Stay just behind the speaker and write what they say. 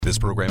This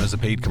program is a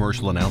paid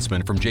commercial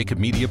announcement from Jacob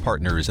Media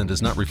Partners and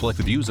does not reflect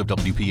the views of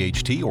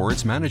WPHT or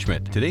its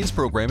management. Today's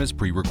program is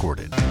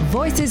pre-recorded.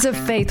 Voices of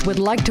Faith would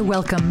like to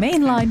welcome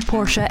Mainline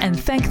Porsche and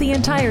thank the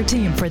entire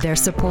team for their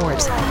support.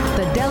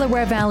 The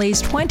Delaware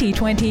Valley's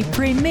 2020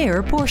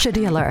 premier Porsche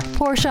dealer,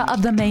 Porsche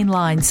of the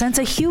Mainline, sends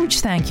a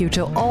huge thank you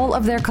to all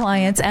of their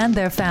clients and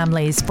their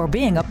families for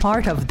being a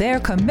part of their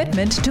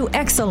commitment to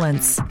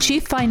excellence.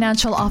 Chief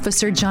Financial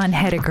Officer John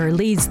Hediger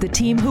leads the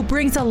team who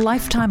brings a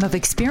lifetime of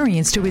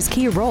experience to his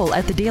key role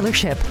at the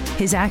dealership.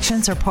 His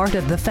actions are part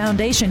of the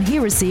foundation he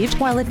received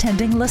while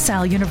attending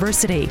LaSalle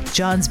University.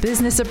 John's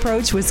business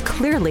approach was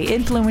clearly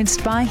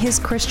influenced by his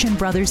Christian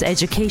brother's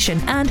education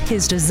and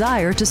his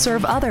desire to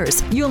serve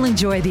others. You'll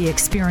enjoy the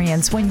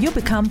experience when you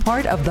become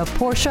part of the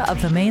Porsche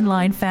of the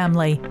Mainline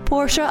family.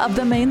 Porsche of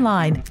the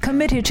Mainline,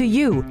 committed to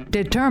you,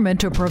 determined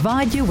to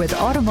provide you with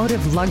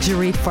automotive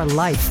luxury for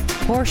life.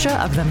 Porsche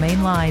of the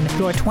Mainline,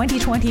 your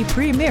 2020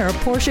 premier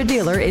Porsche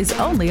dealer, is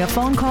only a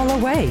phone call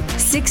away.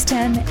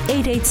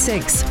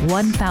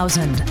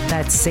 610-886-1000.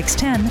 That's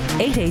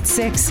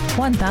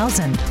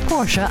 610-886-1000.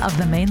 Porsche of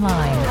the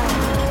Mainline.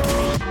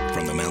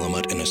 From the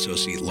Malamut and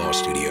Associate Law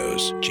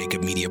Studios,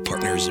 Jacob Media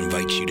Partners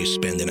invites you to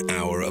spend an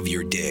hour of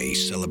your day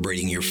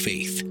celebrating your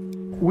faith.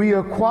 We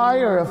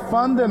acquire a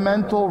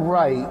fundamental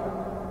right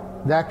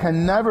that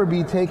can never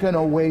be taken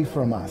away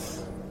from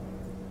us.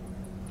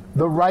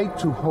 The right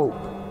to hope.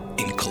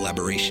 In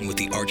collaboration with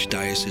the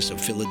Archdiocese of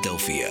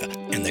Philadelphia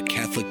and the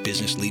Catholic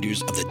business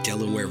leaders of the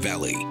Delaware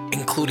Valley,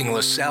 including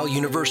LaSalle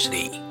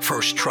University,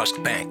 First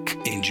Trust Bank.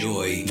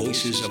 Enjoy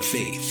Voices of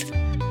Faith.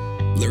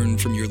 Learn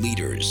from your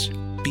leaders.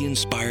 Be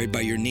inspired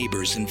by your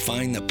neighbors and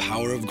find the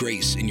power of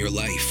grace in your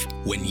life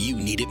when you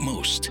need it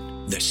most.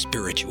 The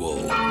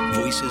spiritual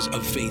Voices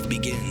of Faith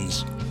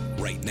begins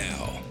right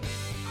now.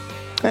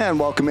 And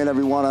welcome in,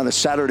 everyone, on a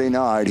Saturday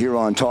night here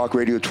on Talk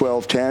Radio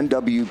 1210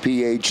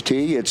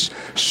 WPHT. It's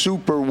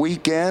Super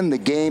Weekend, the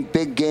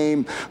big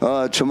game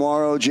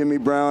tomorrow, Jimmy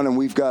Brown, and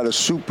we've got a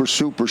super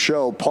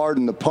show,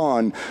 pardon the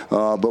pun,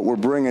 but we're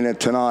bringing it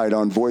tonight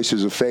on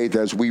Voices of Faith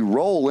as we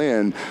roll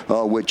in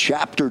with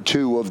Chapter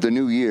 2 of the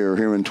new year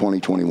here in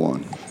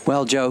 2021.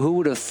 Well, Joe, who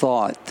would have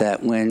thought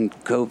that when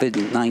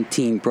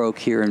COVID-19 broke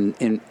here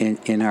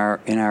in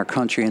our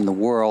country and the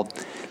world,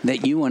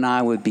 that you and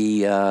I would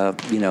be,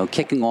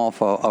 kicking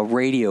off a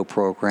radio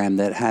program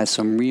that has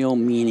some real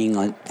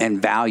meaning and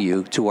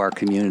value to our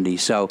community.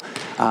 So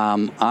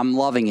I'm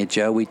loving it,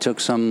 Joe. We took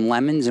some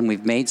lemons and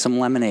we've made some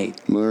lemonade.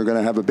 We're going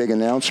to have a big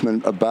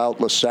announcement about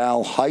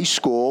LaSalle High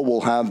School. We'll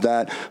have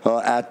that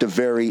at the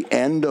very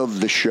end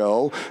of the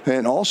show.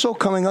 And also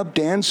coming up,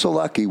 Dan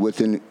Selecki with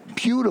an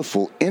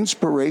beautiful,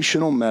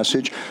 inspirational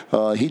message.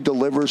 He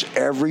delivers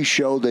every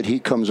show that he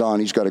comes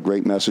on. He's got a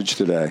great message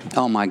today.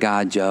 Oh, my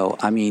God, Joe.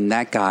 I mean,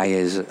 that guy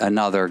is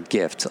another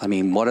gift. I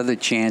mean, what are the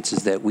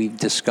chances that we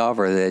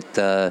discover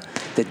that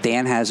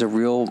Dan has a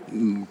real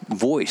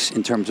voice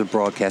in terms of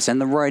broadcast and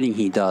the writing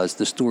he does,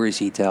 the stories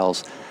he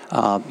tells?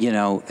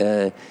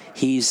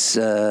 He's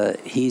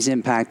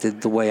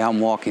impacted the way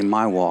I'm walking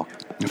my walk.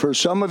 For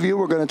some of you,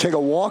 we're going to take a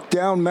walk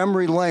down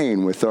memory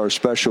lane with our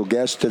special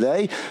guest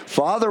today,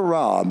 Father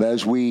Rob,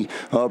 as we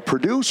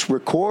produce,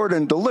 record,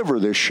 and deliver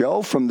this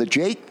show from the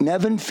Jake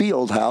Nevin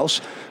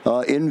Fieldhouse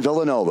in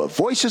Villanova.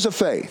 Voices of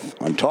Faith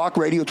on Talk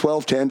Radio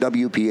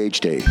 1210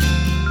 WPHT.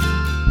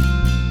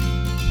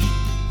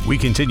 We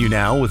continue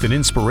now with an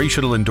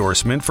inspirational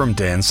endorsement from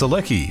Dan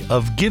Selecki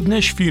of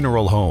Givnish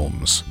Funeral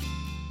Homes.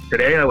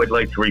 Today, I would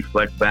like to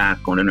reflect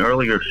back on an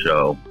earlier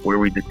show where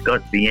we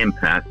discussed the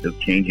impact of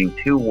changing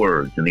 2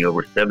 words in the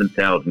over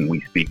 7,000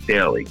 we speak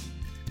daily.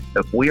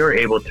 If we are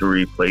able to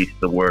replace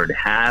the word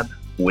have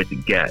with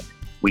get,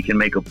 we can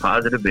make a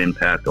positive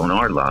impact on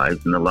our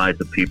lives and the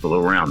lives of people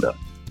around us.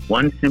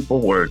 One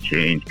simple word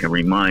change can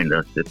remind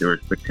us that there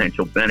is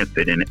potential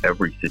benefit in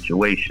every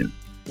situation.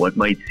 What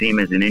might seem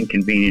as an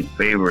inconvenient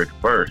favor at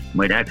first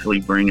might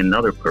actually bring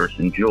another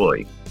person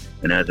joy,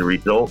 and as a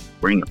result,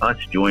 bring us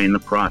joy in the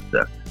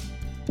process.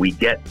 We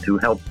get to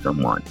help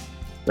someone.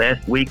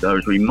 Last week, I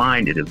was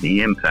reminded of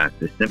the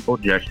impact a simple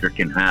gesture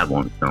can have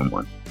on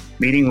someone.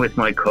 Meeting with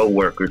my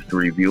co-workers to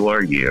review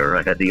our year,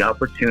 I had the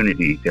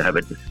opportunity to have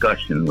a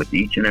discussion with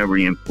each and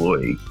every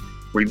employee,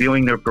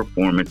 reviewing their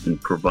performance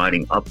and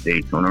providing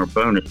updates on our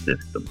bonus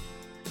system.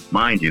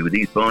 Mind you,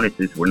 these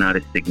bonuses were not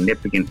a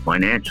significant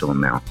financial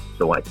amount,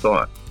 so I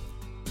thought.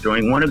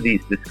 During one of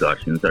these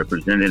discussions, I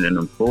presented an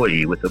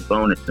employee with a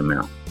bonus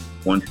amount.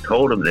 Once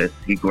told of this,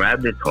 he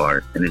grabbed his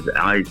heart and his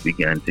eyes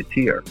began to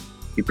tear.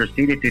 He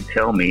proceeded to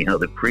tell me how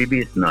the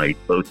previous night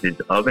both his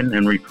oven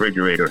and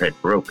refrigerator had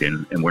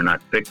broken and were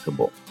not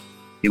fixable.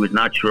 He was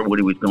not sure what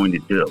he was going to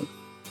do.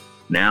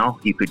 Now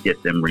he could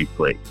get them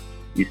replaced.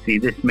 You see,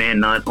 this man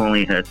not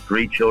only has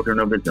 3 children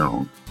of his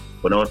own,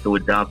 but also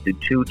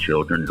adopted 2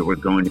 children who were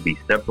going to be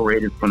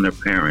separated from their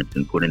parents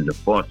and put into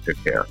foster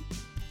care.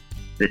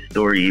 This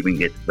story even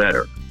gets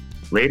better.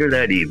 Later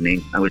that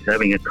evening, I was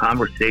having a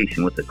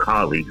conversation with a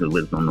colleague who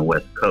lives on the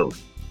West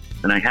Coast,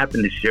 and I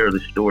happened to share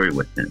the story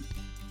with him.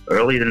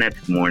 Early the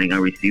next morning, I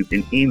received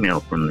an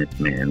email from this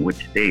man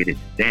which stated,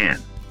 "Dan,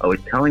 I was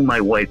telling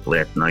my wife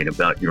last night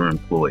about your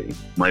employee.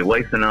 My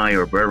wife and I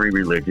are very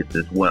religious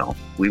as well.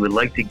 We would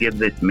like to give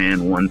this man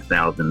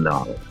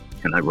 $1,000.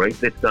 Can I write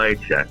this guy a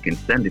check and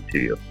send it to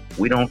you?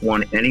 We don't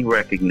want any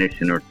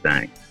recognition or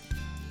thanks.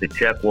 The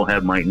check will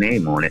have my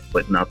name on it,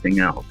 but nothing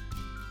else.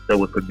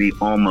 So it could be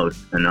almost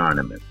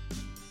anonymous.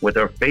 With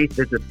our faith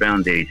as a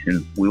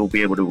foundation, we will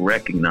be able to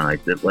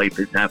recognize that life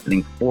is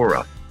happening for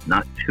us,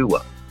 not to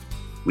us.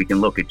 We can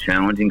look at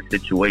challenging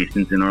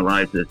situations in our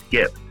lives as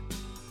gifts,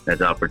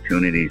 as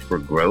opportunities for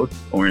growth,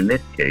 or in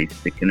this case,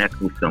 to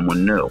connect with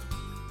someone new.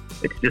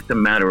 It's just a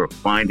matter of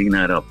finding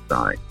that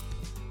upside.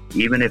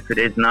 Even if it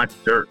is not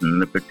certain,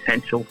 the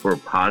potential for a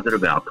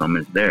positive outcome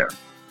is there.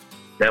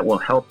 That will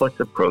help us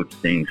approach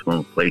things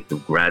from a place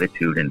of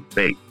gratitude and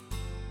faith.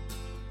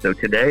 So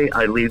today,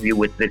 I leave you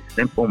with this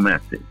simple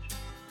message.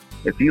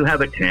 If you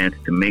have a chance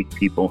to make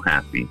people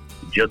happy,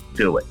 just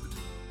do it.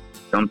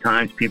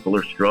 Sometimes people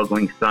are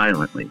struggling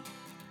silently.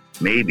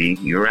 Maybe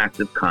your act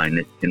of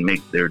kindness can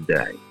make their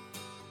day.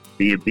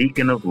 Be a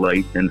beacon of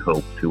light and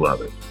hope to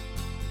others.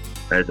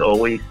 As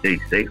always, stay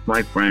safe,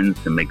 my friends,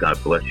 and may God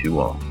bless you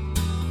all.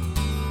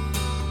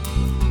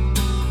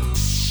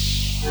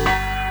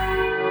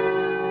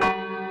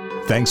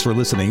 Thanks for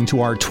listening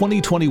to our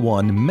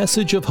 2021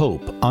 Message of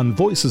Hope on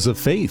Voices of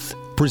Faith,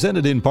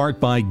 presented in part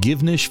by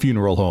Givnish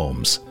Funeral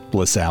Homes,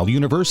 LaSalle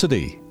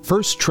University,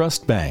 First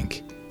Trust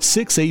Bank,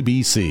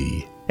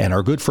 6ABC, and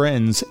our good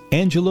friends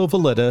Angelo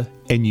Valletta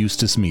and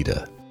Eustace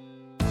Mita.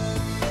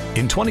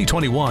 In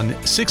 2021,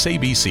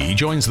 6ABC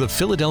joins the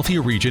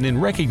Philadelphia region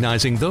in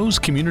recognizing those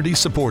community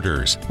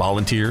supporters,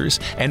 volunteers,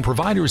 and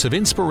providers of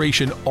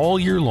inspiration all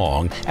year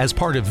long as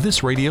part of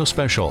this radio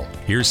special.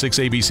 Here's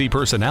 6ABC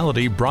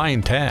personality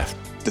Brian Taft.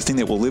 The thing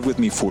that will live with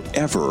me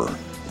forever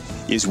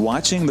is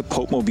watching the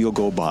Pope Mobile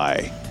go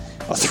by,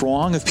 a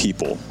throng of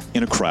people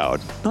in a crowd,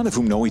 none of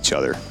whom know each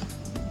other.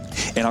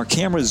 And our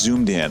camera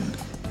zoomed in,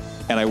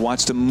 and I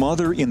watched a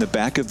mother in the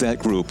back of that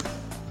group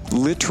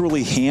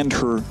literally hand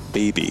her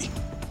baby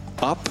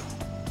up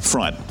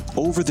front,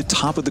 over the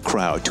top of the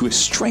crowd, to a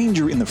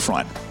stranger in the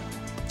front,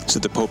 so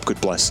the Pope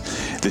could bless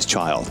this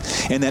child.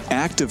 And that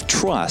act of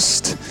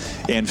trust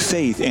and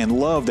faith and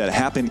love that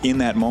happened in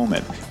that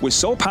moment was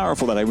so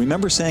powerful that I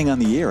remember saying on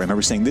the air, I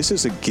remember saying, this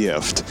is a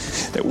gift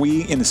that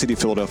we in the city of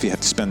Philadelphia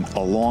have to spend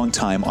a long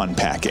time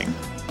unpacking.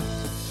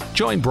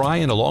 Join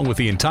Brian along with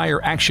the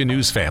entire Action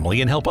News family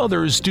and help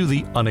others do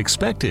the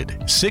unexpected.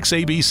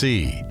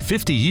 6ABC,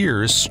 50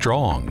 years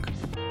strong.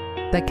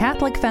 The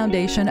Catholic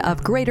Foundation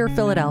of Greater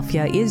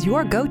Philadelphia is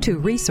your go-to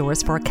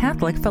resource for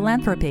Catholic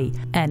philanthropy,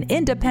 an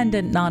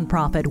independent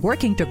nonprofit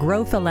working to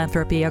grow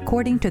philanthropy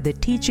according to the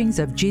teachings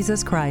of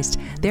Jesus Christ.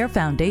 Their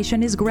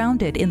foundation is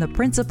grounded in the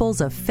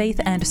principles of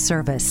faith and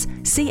service.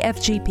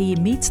 CFGP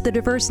meets the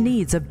diverse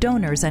needs of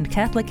donors and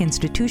Catholic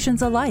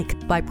institutions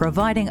alike by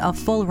providing a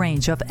full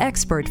range of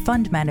expert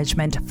fund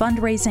management,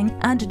 fundraising,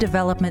 and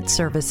development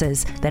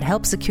services that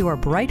help secure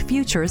bright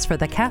futures for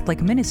the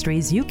Catholic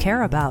ministries you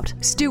care about.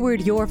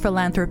 Steward your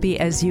philanthropy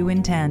as you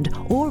intend,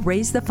 or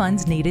raise the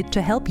funds needed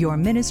to help your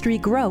ministry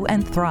grow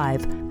and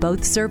thrive.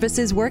 Both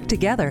services work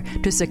together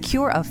to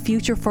secure a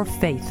future for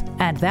faith,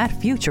 and that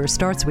future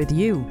starts with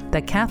you.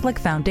 The Catholic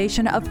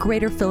Foundation of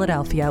Greater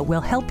Philadelphia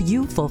will help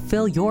you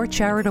fulfill your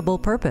charitable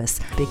purpose,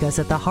 because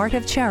at the heart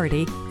of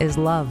charity is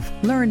love.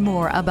 Learn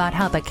more about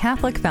how the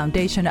Catholic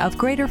Foundation of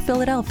Greater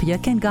Philadelphia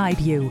can guide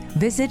you.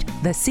 Visit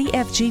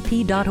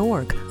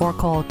thecfgp.org or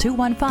call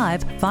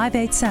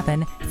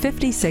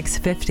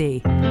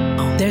 215-587-5650.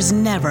 There's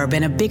never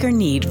been a bigger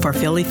need for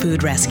Philly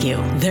Food Rescue.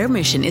 Their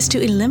mission is to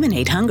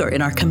eliminate hunger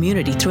in our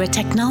community through a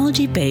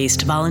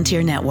technology-based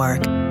volunteer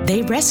network.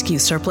 They rescue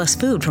surplus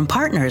food from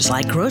partners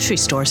like grocery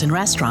stores and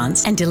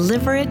restaurants and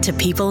deliver it to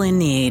people in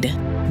need.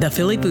 The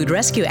Philly Food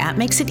Rescue app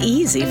makes it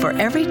easy for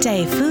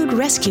everyday food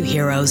rescue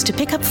heroes to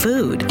pick up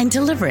food and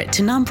deliver it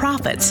to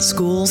nonprofits,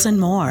 schools, and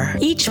more.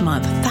 Each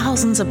month,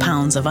 thousands of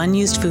pounds of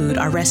unused food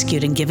are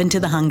rescued and given to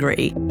the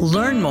hungry.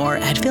 Learn more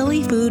at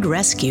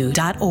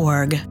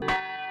phillyfoodrescue.org.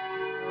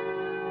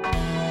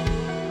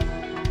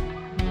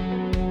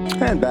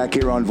 And back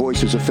here on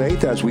Voices of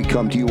Faith as we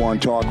come to you on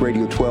Talk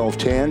Radio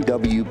 1210,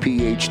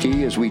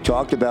 WPHT, as we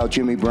talked about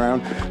Jimmy Brown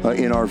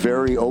in our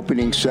very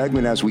opening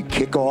segment as we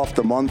kick off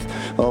the month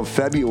of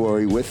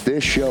February with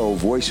this show,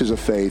 Voices of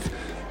Faith.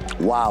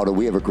 Wow, do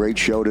we have a great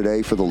show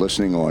today for the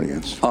listening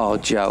audience. Oh,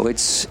 Joe,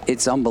 it's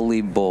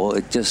unbelievable.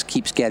 It just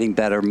keeps getting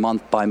better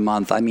month by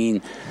month. I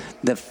mean,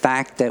 the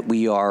fact that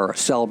we are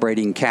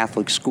celebrating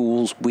Catholic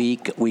Schools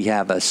Week, we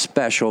have a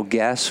special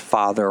guest,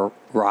 Father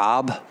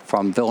Rob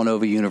from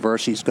Villanova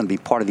University. Is going to be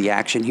part of the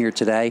action here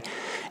today.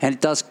 And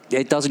it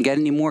doesn't get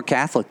any more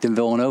Catholic than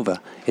Villanova.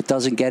 It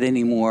doesn't get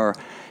any more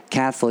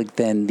Catholic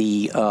than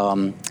the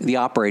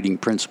operating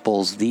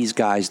principles these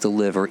guys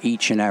deliver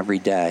each and every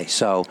day.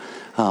 So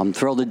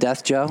Thrilled to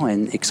death, Joe,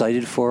 and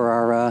excited for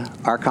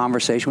our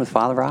conversation with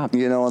Father Rob.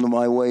 You know, on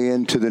my way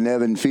into the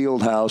Nevin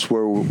Fieldhouse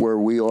where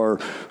we are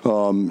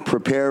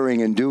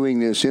preparing and doing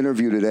this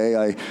interview today,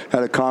 I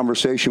had a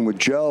conversation with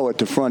Joe at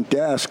the front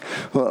desk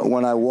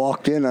when I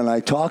walked in, and I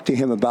talked to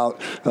him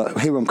about,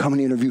 hey, I'm coming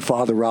to interview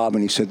Father Rob,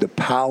 and he said the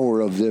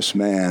power of this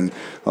man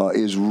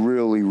is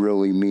really,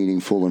 really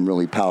meaningful and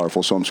really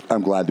powerful. So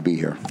I'm glad to be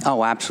here.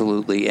 Oh,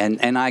 absolutely.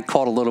 And I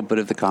caught a little bit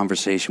of the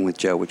conversation with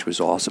Joe, which was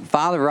awesome.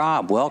 Father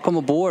Rob, welcome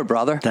aboard,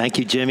 brother. Thank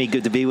you, Jimmy.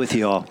 Good to be with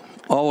you all.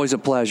 Always a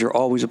pleasure.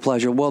 Always a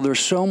pleasure. Well,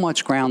 there's so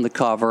much ground to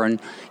cover, and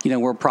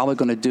we're probably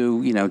going to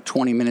do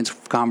 20 minutes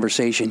of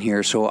conversation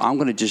here. So I'm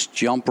going to just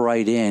jump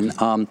right in.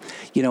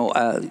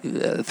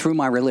 Through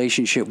my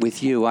relationship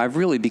with you, I've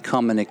really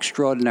become an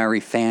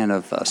extraordinary fan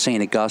of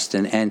St.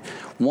 Augustine, and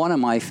one of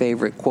my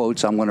favorite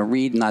quotes I'm going to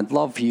read, and I'd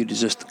love for you to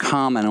just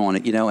comment on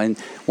it. And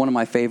one of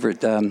my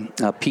favorite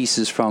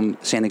pieces from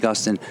St.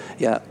 Augustine: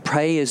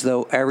 pray as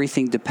though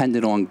everything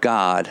depended on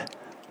God,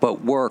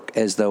 but work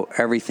as though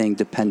everything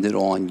depended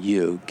on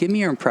you. Give me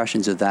your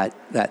impressions of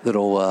that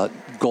little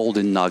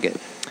golden nugget.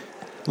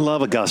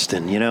 Love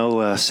Augustine.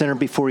 Sinner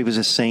before he was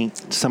a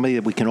saint, somebody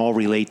that we can all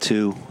relate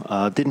to.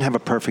 Didn't have a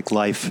perfect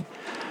life,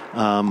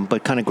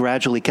 but kind of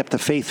gradually kept the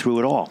faith through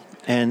it all.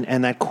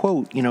 And that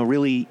quote,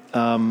 really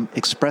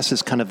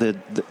expresses kind of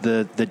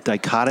the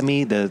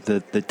dichotomy,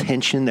 the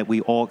tension that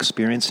we all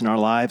experience in our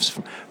lives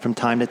from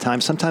time to time.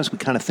 Sometimes we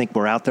kind of think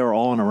we're out there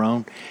all on our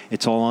own.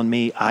 It's all on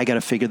me. I got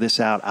to figure this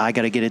out. I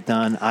got to get it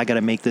done. I got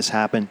to make this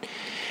happen.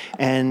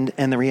 And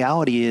the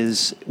reality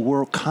is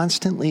we're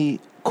constantly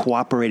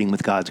cooperating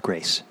with God's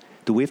grace.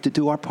 Do we have to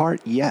do our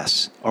part?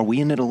 Yes. Are we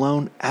in it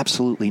alone?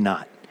 Absolutely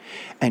not.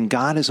 And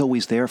God is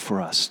always there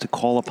for us to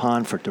call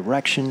upon for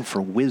direction,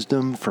 for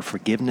wisdom, for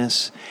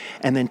forgiveness.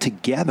 And then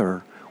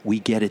together we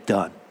get it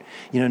done.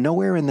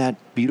 Nowhere in that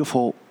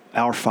beautiful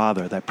Our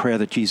Father, that prayer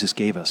that Jesus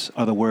gave us,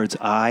 are the words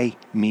I,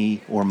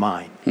 me, or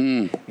mine.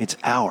 It's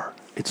our,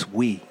 it's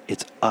we,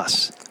 it's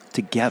us,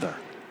 together.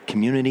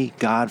 Community,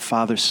 God,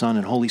 Father, Son,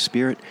 and Holy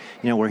Spirit.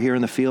 We're here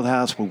in the field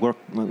house. We work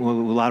with a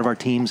lot of our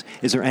teams.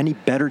 Is there any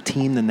better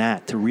team than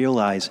that to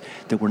realize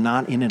that we're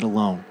not in it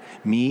alone?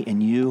 Me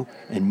and you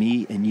and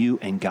me and you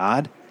and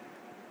God,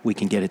 we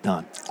can get it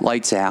done.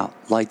 Lights out,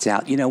 lights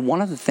out.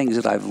 One of the things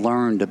that I've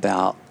learned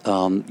about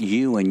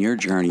you and your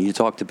journey, you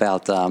talked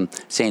about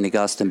St.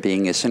 Augustine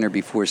being a sinner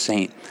before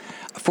saint.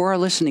 For our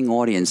listening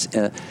audience,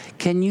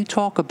 can you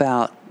talk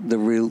about the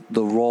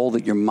role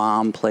that your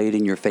mom played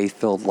in your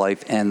faith-filled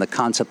life and the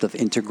concept of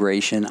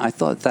integration? I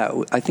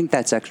think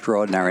that's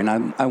extraordinary,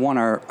 and I want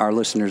our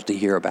listeners to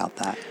hear about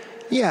that.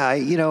 Yeah,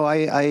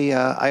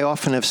 I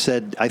often have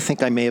said I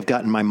think I may have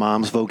gotten my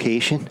mom's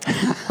vocation.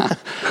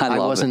 I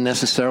wasn't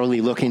necessarily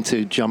looking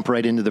to jump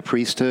right into the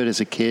priesthood as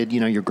a kid.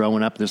 You're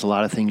growing up. There's a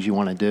lot of things you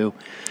want to do.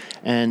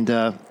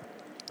 And,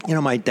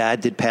 my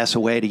dad did pass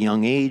away at a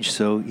young age.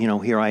 So,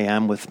 here I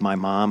am with my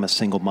mom, a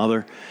single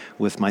mother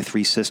with my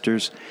 3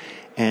 sisters.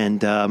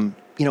 And,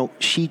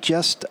 she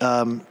just,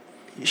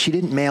 she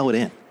didn't mail it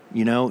in.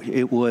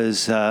 It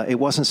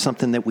wasn't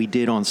something that we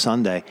did on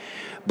Sunday,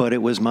 but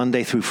it was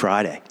Monday through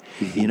Friday.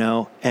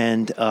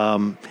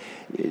 And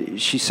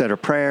she said her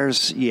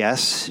prayers,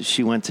 yes.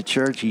 She went to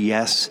church,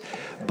 yes.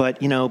 But,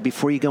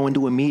 before you go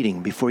into a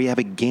meeting, before you have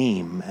a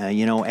game,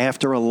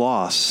 after a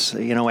loss,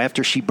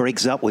 after she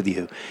breaks up with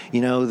you,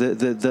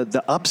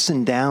 the ups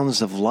and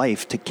downs of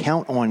life, to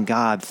count on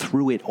God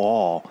through it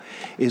all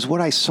is what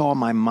I saw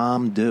my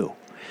mom do.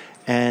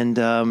 And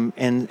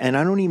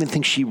I don't even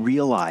think she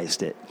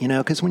realized it,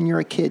 because when you're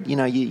a kid,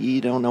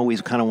 you don't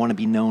always kind of want to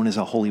be known as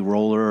a holy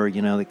roller, or,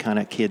 the kind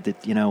of kid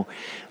that,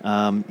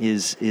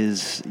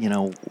 is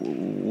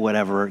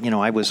whatever.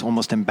 I was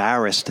almost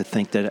embarrassed to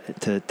think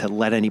that, to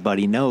let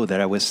anybody know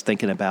that I was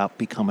thinking about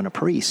becoming a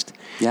priest.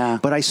 Yeah.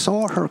 But I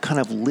saw her kind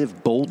of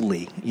live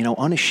boldly,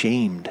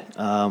 unashamed,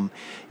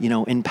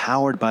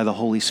 empowered by the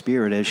Holy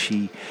Spirit as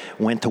she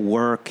went to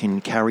work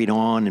and carried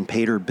on and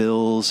paid her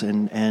bills.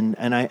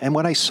 And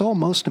what I saw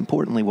most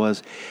importantly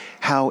was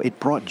how it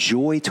brought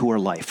joy to her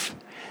life.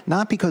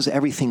 Not because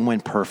everything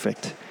went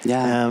perfect,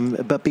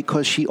 but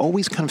because she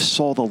always kind of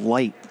saw the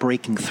light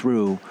breaking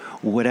through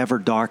whatever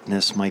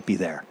darkness might be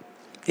there.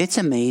 It's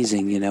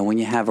amazing, when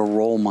you have a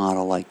role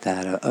model like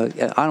that.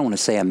 I don't want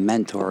to say a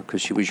mentor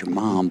because she was your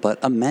mom, but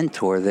a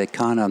mentor that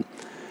kind of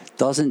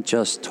doesn't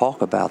just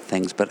talk about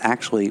things, but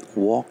actually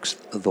walks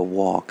the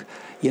walk.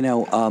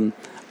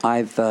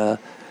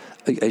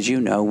 As you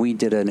know, we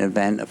did an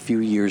event a few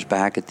years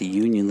back at the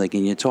Union League,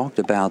 and you talked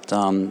about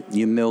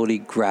humility,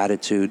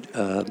 gratitude,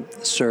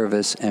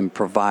 service, and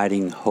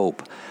providing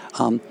hope.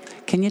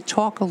 Can you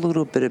talk a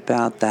little bit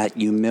about that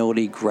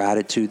humility,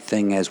 gratitude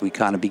thing as we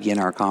kind of begin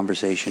our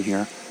conversation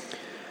here?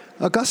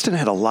 Augustine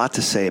had a lot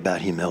to say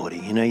about humility.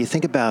 You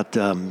think about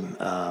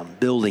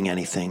building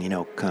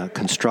anything,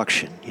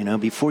 construction.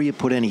 Before you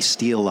put any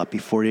steel up,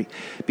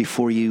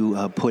 before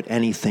you put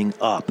anything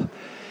up,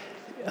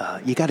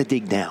 you got to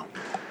dig down.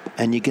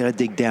 And you got to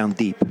dig down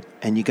deep,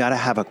 and you got to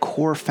have a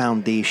core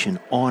foundation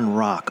on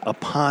rock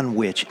upon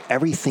which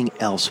everything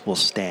else will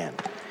stand.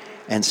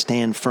 and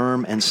stand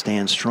firm and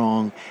stand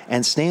strong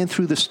and stand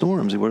through the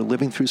storms. We're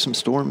living through some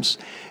storms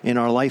in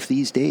our life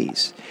these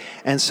days.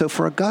 And so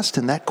for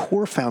Augustine, that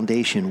core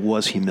foundation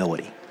was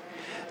humility.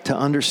 To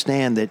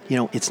understand that,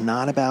 it's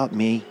not about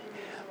me,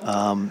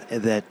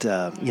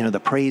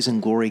 the praise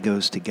and glory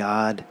goes to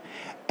God.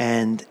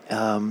 And,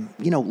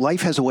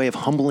 life has a way of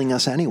humbling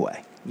us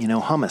anyway.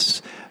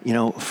 Hummus,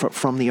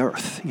 from the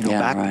earth,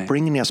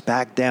 bringing us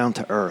back down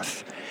to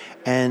earth.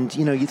 And,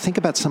 you think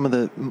about some of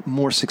the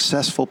more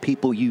successful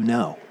people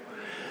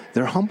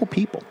they're humble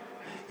people.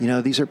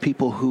 These are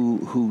people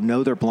who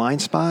know their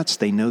blind spots.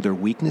 They know their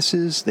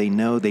weaknesses. They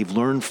know they've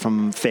learned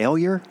from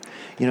failure.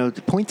 To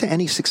point to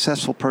any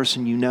successful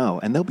person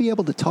and they'll be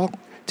able to talk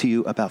to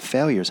you about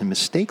failures and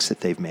mistakes that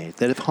they've made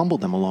that have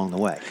humbled them along the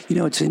way.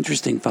 It's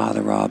interesting,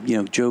 Father Rob.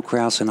 Joe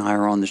Krause and I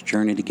are on this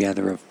journey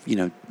together of,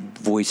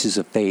 Voices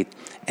of Faith.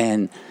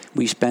 And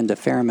we spend a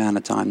fair amount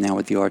of time now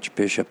with the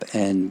Archbishop.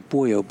 And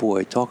boy, oh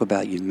boy, talk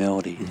about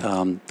humility.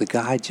 Mm-hmm. The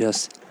guy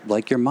just,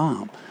 like your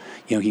mom,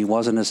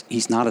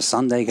 he's not a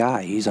Sunday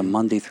guy. He's a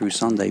Monday through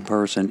Sunday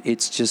person.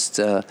 It's just,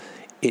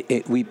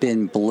 we've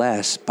been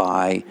blessed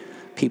by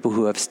people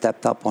who have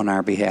stepped up on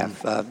our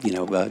behalf.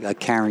 A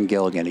Karen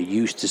Gilligan, a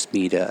Eustace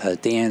Mead, a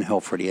Dan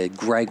Hilferty, a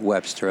Greg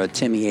Webster, a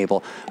Timmy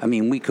Abel. I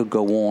mean, we could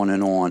go on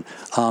and on.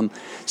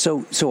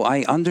 So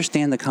I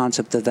understand the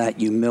concept of that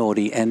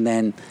humility, and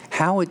then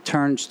how it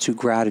turns to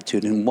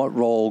gratitude and what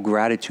role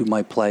gratitude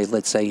might play,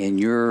 let's say, in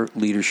your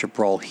leadership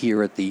role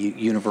here at the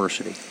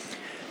university.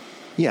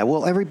 Yeah,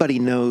 well, everybody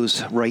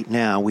knows right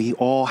now we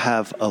all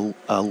have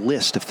a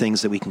list of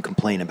things that we can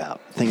complain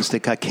about, things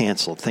that got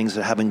canceled, things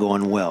that haven't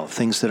gone well,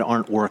 things that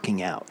aren't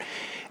working out.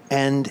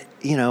 And,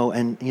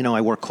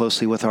 I work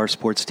closely with our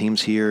sports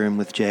teams here and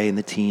with Jay and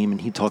the team,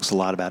 and he talks a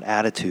lot about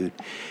attitude.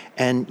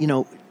 And,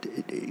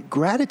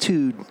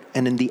 gratitude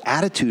and in the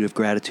attitude of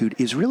gratitude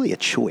is really a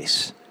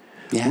choice.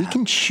 Yeah. We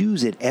can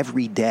choose it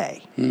every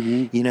day,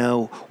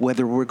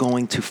 whether we're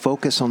going to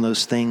focus on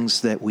those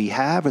things that we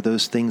have or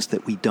those things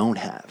that we don't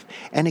have.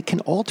 And it can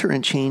alter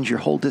and change your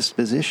whole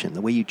disposition,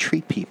 the way you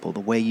treat people, the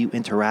way you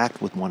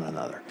interact with one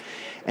another.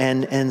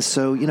 And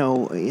so,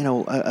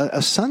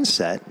 a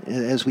sunset,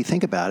 as we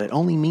think about it,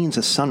 only means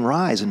a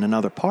sunrise in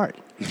another part.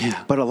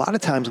 Yeah. But a lot of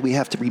times we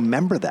have to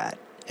remember that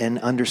and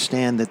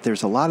understand that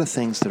there's a lot of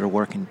things that are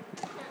working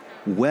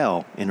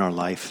well in our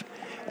life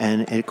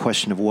and a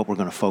question of what we're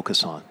going to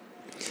focus on.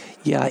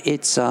 Yeah,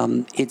 it's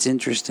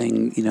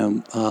interesting,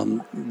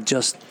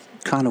 just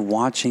kind of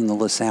watching the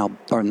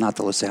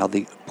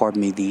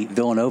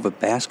Villanova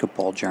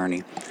basketball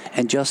journey,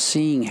 and just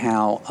seeing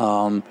how,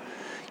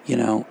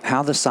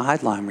 how the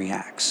sideline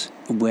reacts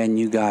when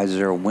you guys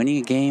are winning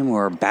a game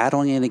or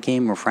battling in a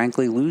game or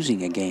frankly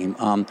losing a game.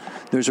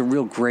 There's a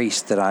real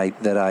grace that I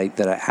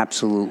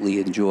absolutely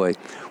enjoy.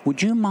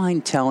 Would you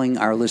mind telling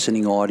our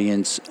listening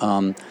audience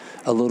a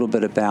little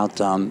bit about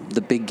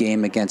the big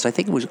game against, I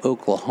think it was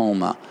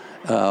Oklahoma,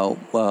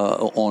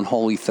 on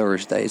Holy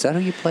Thursday? Is that who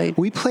you played?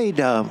 We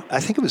played, I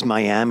think it was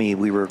Miami.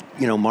 We were,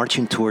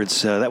 marching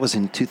towards, that was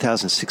in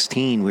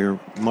 2016. We were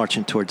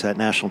marching towards that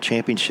national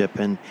championship.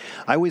 And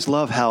I always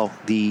love how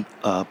the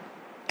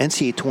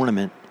NCAA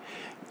tournament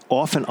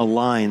often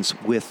aligns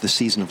with the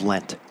season of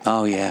Lent.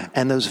 Oh, yeah.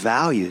 And those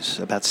values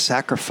about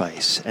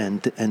sacrifice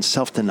and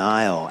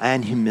self-denial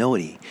and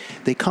humility,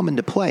 they come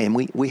into play. And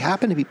we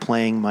happen to be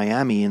playing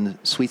Miami in the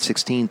Sweet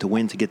 16 to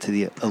win to get to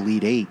the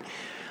Elite Eight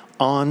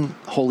on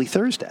Holy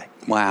Thursday.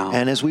 Wow.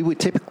 And as we would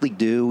typically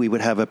do, we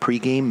would have a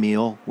pregame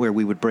meal where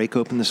we would break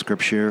open the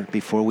scripture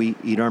before we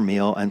eat our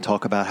meal and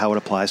talk about how it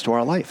applies to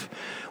our life.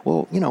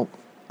 Well,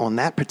 on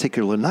that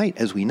particular night,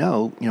 as we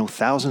know,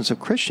 thousands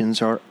of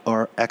Christians are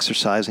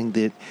exercising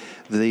the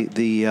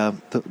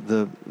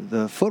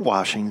foot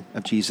washing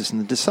of Jesus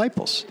and the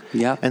disciples.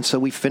 Yeah. And so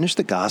we finished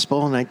the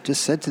gospel, and I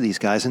just said to these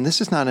guys, and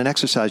this is not an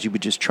exercise you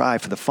would just try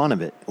for the fun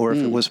of it, or if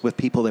it was with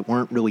people that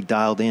weren't really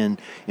dialed in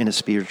a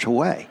spiritual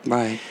way.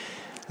 Right.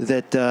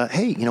 That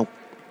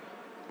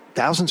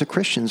thousands of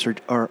Christians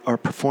are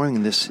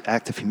performing this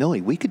act of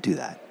humility. We could do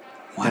that.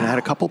 Wow. And I had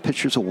a couple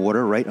pitchers of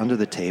water right under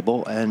the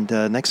table. And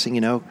next thing you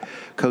know,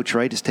 Coach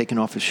Wright is taking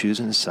off his shoes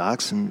and his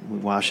socks, and we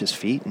wash his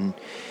feet. And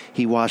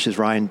he washes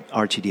Ryan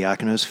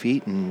Archidiakono's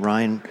feet, and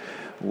Ryan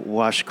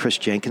washed Chris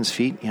Jenkins'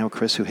 feet.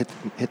 Chris, who hit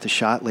the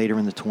shot later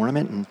in the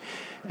tournament.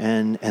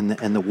 And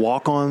the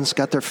walk-ons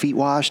got their feet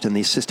washed, and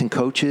the assistant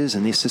coaches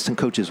and the assistant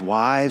coaches'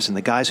 wives and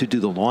the guys who do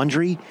the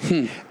laundry,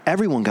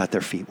 everyone got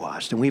their feet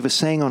washed. And we have a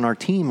saying on our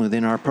team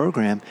within our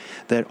program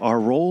that our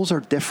roles are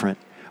different,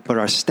 but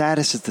our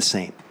status is the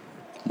same.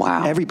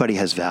 Wow. Everybody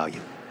has value,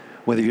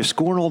 whether you're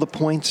scoring all the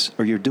points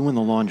or you're doing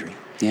the laundry.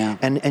 Yeah.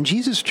 And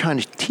Jesus is trying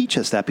to teach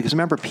us that, because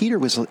remember, Peter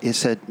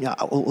said,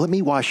 let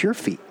me wash your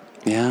feet.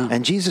 Yeah.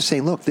 And Jesus is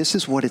saying, look, this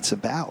is what it's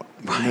about.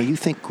 Right. You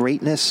think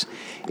greatness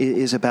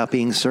is about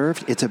being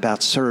served? It's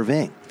about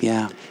serving.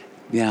 Yeah.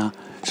 Yeah.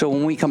 So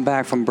when we come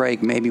back from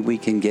break, maybe we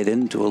can get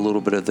into a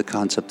little bit of the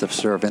concept of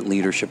servant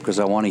leadership, because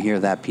I want to hear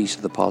that piece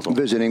of the puzzle.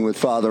 Visiting with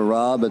Father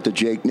Rob at the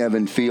Jake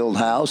Nevin Field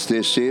House.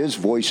 This is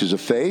Voices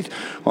of Faith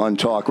on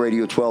Talk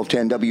Radio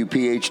 1210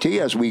 WPHT.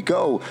 As we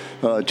go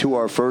to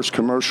our first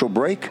commercial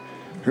break,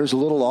 here's a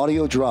little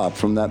audio drop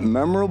from that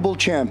memorable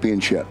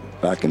championship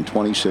back in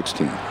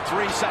 2016.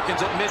 3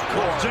 seconds at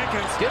midcourt.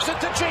 Jenkins gives it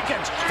to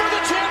Jenkins for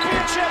the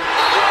championship.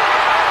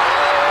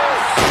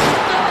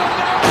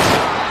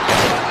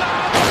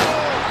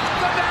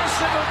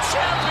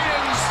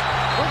 Champions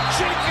with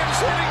Jenkins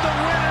hitting the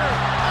winner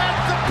at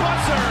the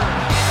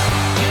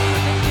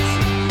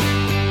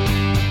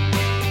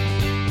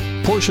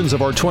buzzer. Portions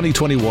of our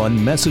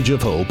 2021 Message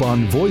of Hope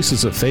on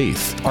Voices of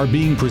Faith are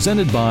being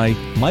presented by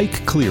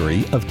Mike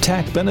Cleary of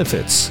TAC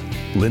Benefits,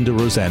 Linda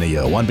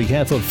Rosanio on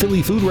behalf of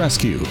Philly Food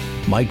Rescue,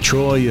 Mike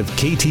Troy of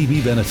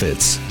KTB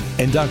Benefits,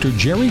 and Dr.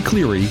 Jerry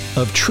Cleary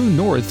of True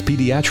North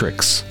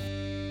Pediatrics.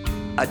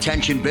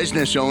 Attention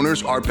business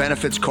owners, are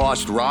benefits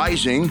costs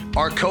rising?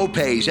 Are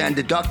copays and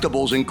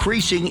deductibles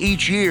increasing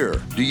each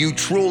year? Do you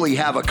truly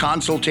have a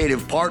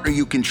consultative partner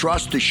you can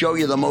trust to show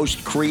you the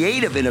most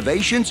creative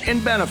innovations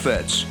in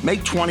benefits?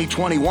 Make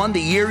 2021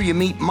 the year you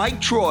meet Mike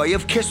Troy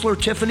of Kistler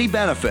Tiffany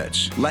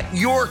Benefits. Let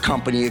your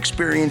company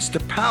experience the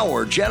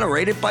power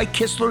generated by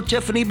Kistler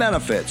Tiffany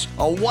Benefits,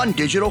 a one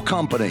digital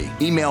company.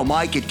 Email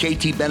Mike at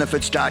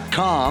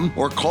ktbenefits.com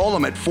or call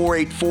him at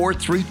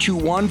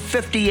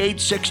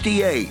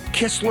 484-321-5868.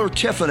 Kistler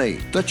Tiffany,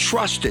 the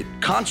trusted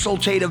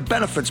consultative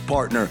benefits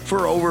partner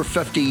for over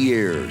 50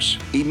 years.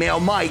 Email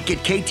Mike at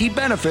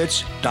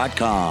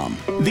ktbenefits.com.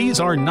 These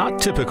are not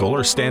typical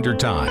or standard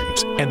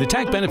times, and the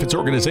TAC Benefits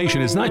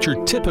organization is not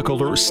your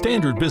typical or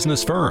standard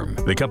business firm.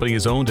 The company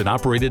is owned and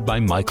operated by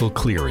Michael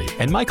Cleary,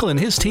 and Michael and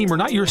his team are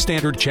not your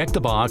standard check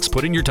the box,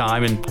 put in your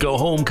time, and go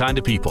home kind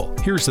of people.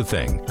 Here's the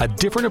thing. A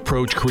different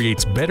approach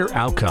creates better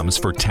outcomes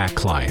for TAC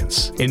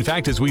clients. In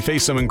fact, as we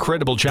face some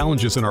incredible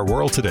challenges in our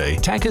world today,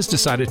 TAC has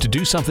decided to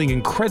do something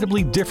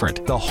incredibly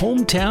different, the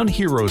Hometown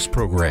Heroes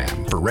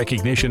program, for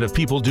recognition of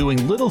people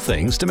doing little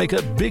things to make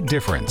a big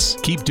difference.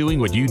 Keep doing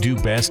what you do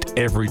best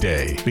every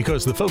day,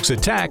 because the folks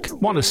at TAC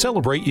want to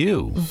celebrate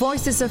you.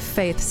 Voices of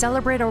Faith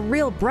celebrate a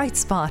real bright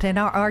spot in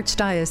our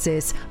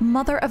archdiocese,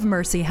 Mother of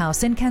Mercy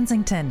House in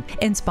Kensington.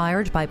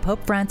 Inspired by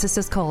Pope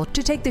Francis's call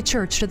to take the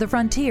church to the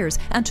frontiers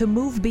and to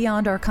move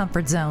beyond our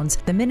comfort zones,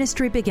 the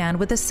ministry began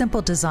with a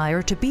simple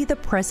desire to be the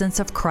presence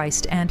of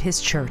Christ and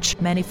his church.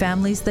 Many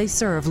families they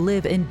serve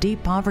live in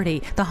deep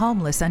poverty. The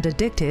homeless and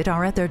addicted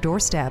are at their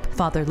doorstep.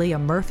 Father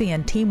Liam Murphy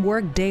and team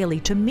work daily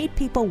to meet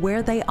people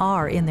where they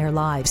are in their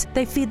lives.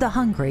 They feed the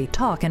hungry,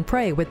 talk and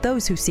pray with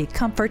those who seek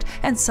comfort,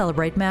 and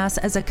celebrate Mass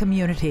as a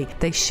community.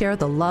 They share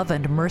the love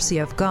and mercy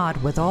of God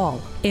with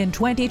all. In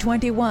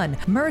 2021,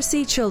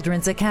 Mercy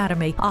Children's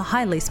Academy, a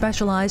highly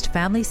specialized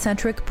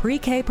family-centric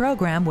pre-K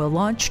program, will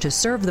launch to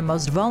serve the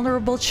most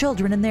vulnerable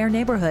children in their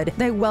neighborhood.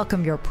 They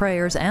welcome your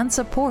prayers and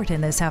support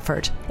in this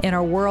effort. In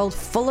a world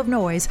full of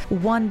noise,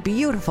 one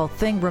beautiful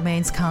thing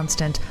remains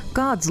constant: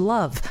 God's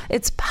love.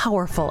 It's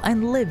powerful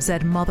and lives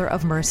at Mother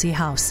of Mercy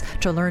House.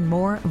 To learn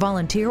more,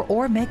 volunteer,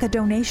 or make a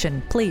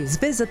donation, please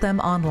visit them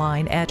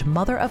online at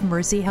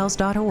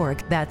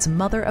motherofmercyhouse.org. That's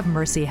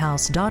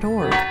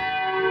motherofmercyhouse.org.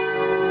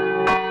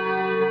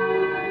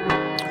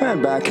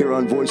 And back here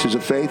on Voices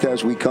of Faith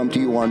as we come to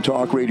you on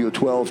Talk Radio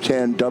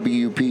 1210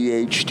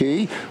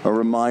 WPHT. A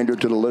reminder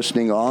to the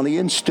listening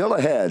audience, still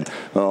ahead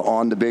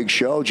on the big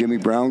show, Jimmy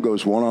Brown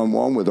goes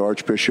one-on-one with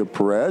Archbishop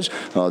Perez.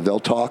 They'll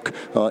talk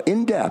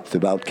in depth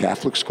about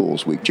Catholic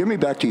Schools Week. Jimmy,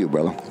 back to you,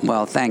 brother.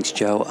 Well, thanks,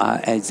 Joe.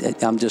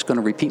 I'm just going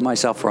to repeat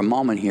myself for a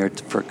moment here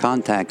for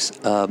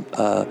context.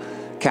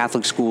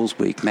 Catholic Schools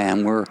Week,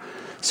 man, we're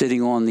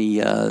sitting on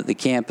the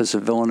campus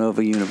of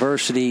Villanova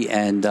University,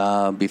 and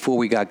before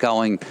we got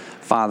going,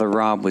 Father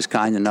Rob was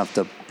kind enough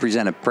to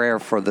present a prayer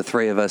for the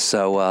three of us,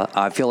 so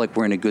I feel like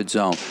we're in a good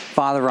zone.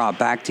 Father Rob,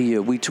 back to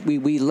you.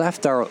 We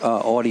left our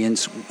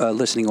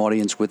listening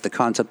audience with the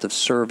concept of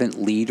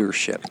servant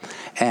leadership,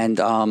 and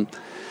I've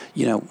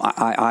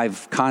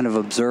kind of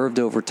observed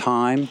over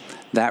time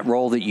that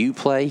role that you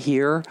play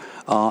here,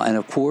 and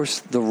of course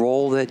the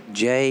role that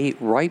Jay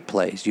Wright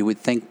plays. You would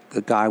think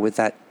a guy with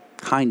that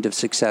kind of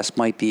success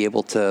might be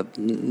able to,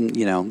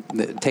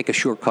 take a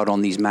shortcut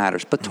on these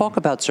matters. But talk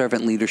about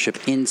servant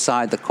leadership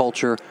inside the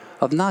culture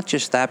of not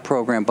just that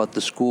program, but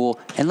the school.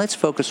 And let's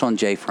focus on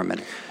Jay for a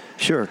minute.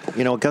 Sure.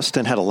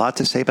 Augustine had a lot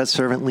to say about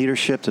servant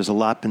leadership. There's a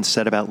lot been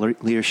said about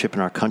leadership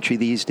in our country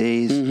these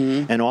days.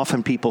 Mm-hmm. And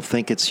often people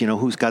think it's,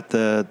 who's got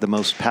the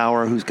most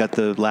power, who's got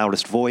the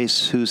loudest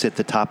voice, who's at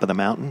the top of the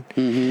mountain.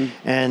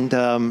 Mm-hmm. And,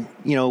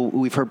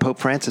 we've heard Pope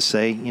Francis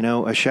say,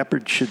 a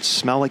shepherd should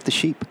smell like the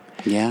sheep.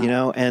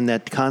 Yeah. And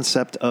that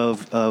concept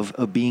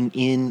of being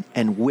in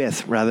and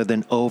with rather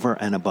than over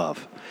and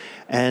above.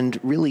 And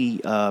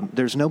really,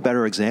 there's no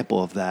better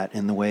example of that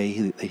in the way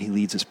he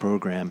leads his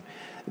program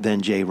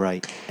than Jay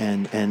Wright.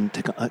 And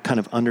to kind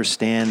of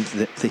understand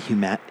the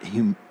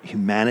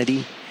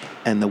humanity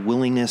and the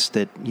willingness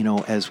that,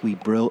 as we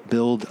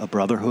build a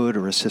brotherhood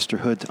or a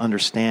sisterhood, to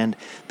understand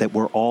that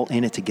we're all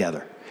in it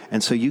together.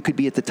 And so you could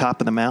be at the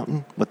top of the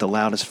mountain with the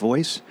loudest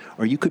voice,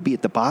 or you could be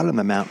at the bottom of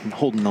the mountain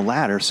holding the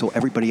ladder so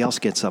everybody else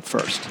gets up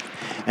first.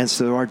 And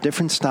so there are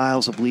different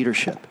styles of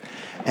leadership.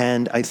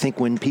 And I think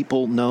when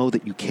people know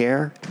that you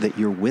care, that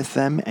you're with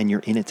them and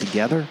you're in it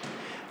together,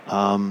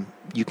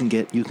 you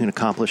can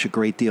accomplish a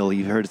great deal.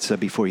 You've heard it said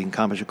before, you can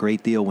accomplish a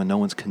great deal when no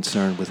one's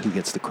concerned with who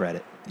gets the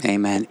credit.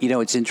 Amen. You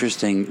know, it's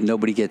interesting.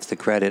 Nobody gets the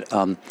credit.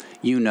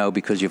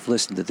 Because you've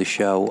listened to the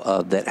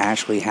show, that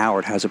Ashley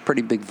Howard has a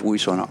pretty big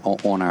voice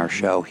on our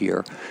show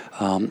here.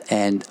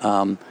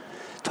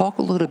 Talk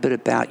a little bit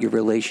about your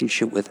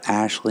relationship with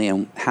Ashley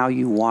and how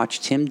you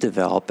watched him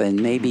develop,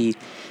 and maybe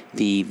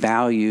the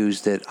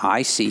values that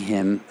I see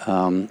him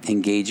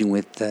engaging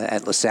with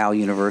at LaSalle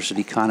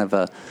University, kind of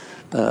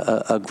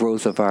a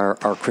growth of our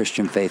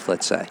Christian faith,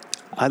 let's say.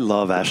 I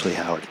love Ashley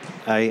Howard.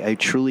 I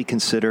truly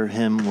consider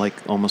him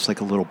almost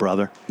like a little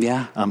brother.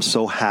 Yeah. I'm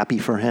so happy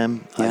for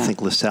him. Yeah. I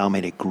think LaSalle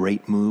made a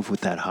great move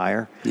with that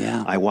hire.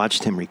 Yeah. I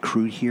watched him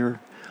recruit here.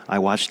 I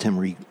watched him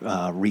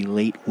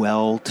relate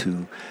well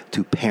to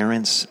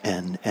parents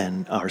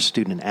and our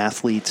student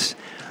athletes.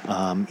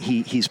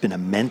 He's been a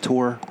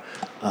mentor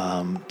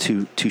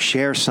to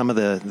share some of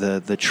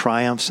the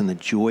triumphs and the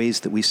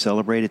joys that we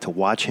celebrated, to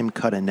watch him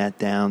cut a net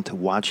down, to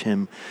watch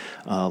him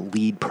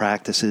lead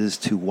practices,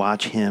 to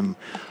watch him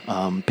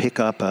pick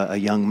up a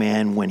young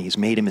man when he's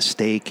made a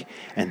mistake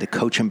and to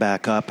coach him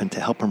back up and to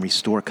help him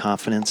restore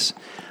confidence,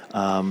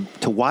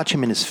 to watch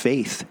him in his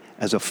faith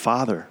as a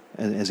father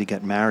as he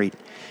got married.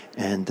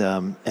 And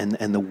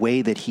the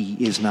way that he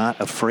is not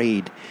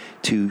afraid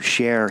to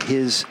share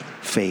his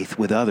faith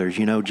with others.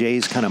 You know,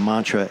 Jay's kind of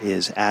mantra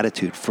is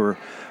attitude. For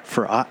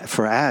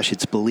Ash,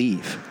 it's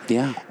believe.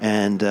 Yeah.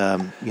 And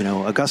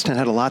Augustine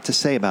had a lot to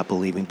say about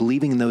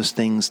believing in those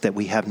things that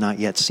we have not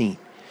yet seen.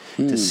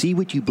 To see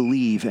what you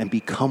believe and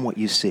become what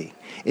you see.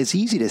 It's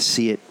easy to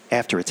see it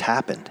after it's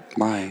happened.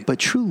 Right. But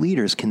true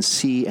leaders can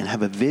see and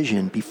have a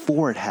vision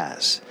before it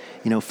has.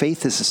 You know,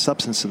 faith is the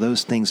substance of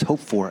those things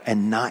hoped for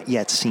and not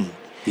yet seen.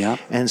 Yeah.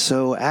 And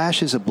so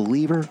Ash is a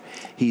believer.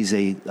 He's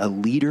a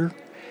leader.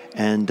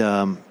 And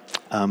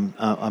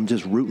I'm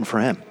just rooting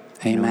for him.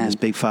 Amen. His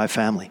Big Five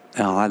family.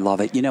 Oh, I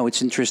love it. You know,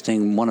 it's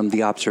interesting. One of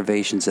the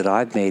observations that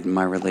I've made in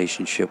my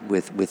relationship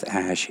with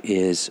Ash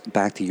is,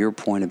 back to your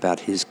point about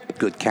his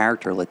good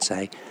character, let's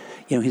say,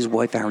 you know, his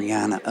wife,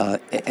 Ariana,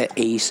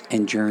 Ace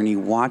and Journey,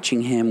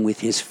 watching him with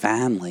his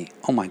family.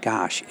 Oh, my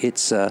gosh.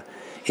 It's an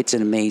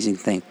amazing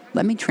thing.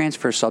 Let me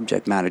transfer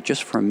subject matter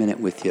just for a minute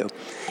with you.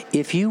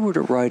 If you were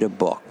to write a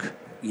book,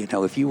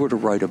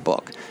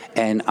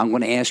 and I'm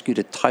going to ask you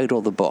to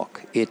title the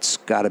book, it's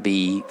got to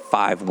be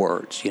 5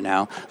 words, you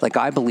know? Like,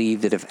 I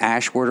believe that if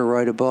Ash were to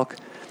write a book,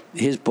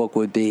 his book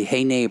would be,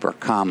 Hey Neighbor,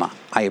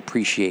 I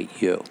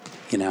appreciate you,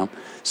 you know?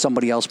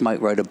 Somebody else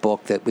might write a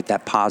book that with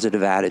that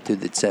positive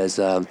attitude that says,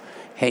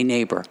 Hey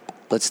Neighbor,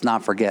 let's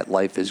not forget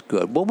life is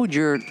good. What would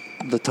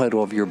the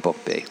title of your book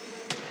be?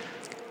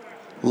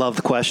 Love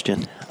the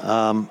question.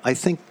 I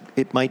think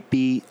it might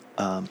be,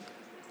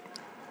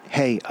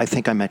 Hey, I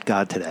think I met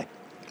God today.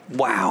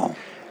 Wow.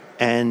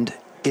 And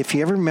if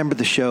you ever remember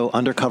the show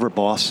Undercover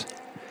Boss.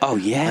 Oh,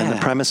 yeah. And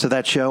the premise of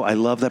that show, I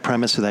love the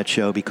premise of that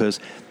show because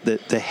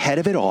the head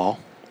of it all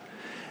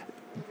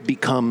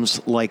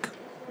becomes like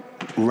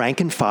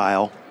rank and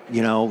file.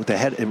 You know, the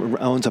head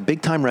owns a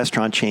big-time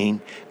restaurant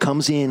chain,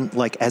 comes in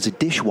like as a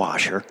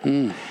dishwasher,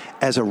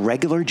 as a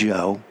regular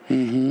Joe,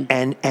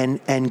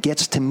 and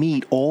gets to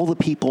meet all the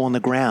people on the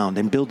ground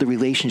and build the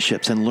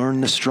relationships and learn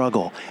the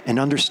struggle and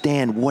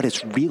understand what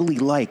it's really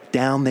like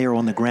down there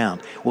on the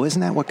ground. Well,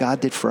 isn't that what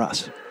God did for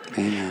us?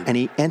 Amen. And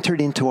he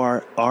entered into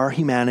our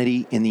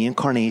humanity in the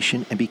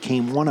incarnation and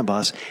became one of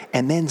us,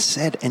 and then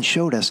said and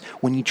showed us,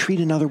 when you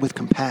treat another with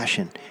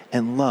compassion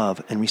and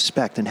love and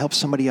respect and help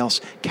somebody else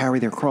carry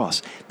their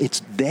cross,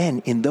 it's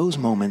then in those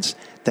moments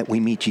that we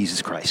meet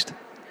Jesus Christ.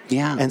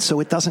 Yeah. And so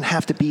it doesn't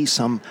have to be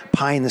some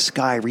pie in the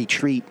sky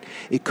retreat.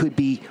 It could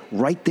be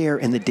right there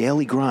in the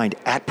daily grind,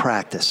 at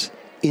practice,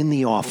 in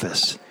the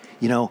office,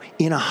 you know,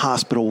 in a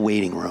hospital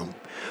waiting room,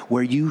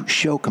 where you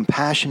show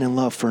compassion and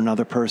love for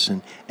another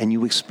person and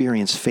you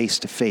experience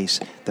face-to-face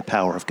the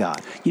power of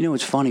God. You know,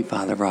 it's funny,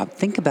 Father Rob.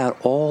 Think about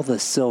all the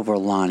silver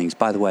linings.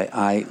 By the way,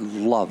 I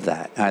love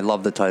that. I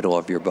love the title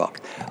of your book.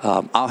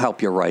 I'll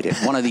help you write it.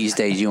 One of these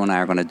days, you and I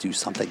are going to do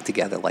something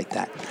together like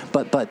that.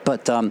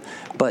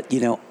 But you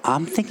know,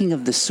 I'm thinking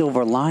of the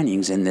silver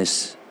linings in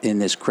this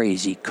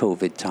crazy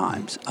COVID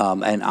times.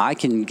 And I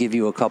can give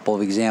you a couple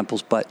of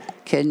examples, but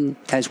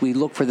as we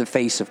look for the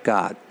face of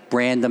God,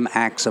 random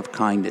acts of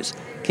kindness.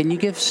 Can you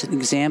give us an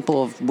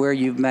example of where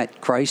you've met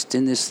Christ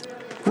in this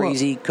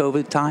crazy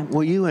COVID time?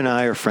 Well, you and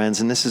I are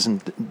friends, and this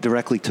isn't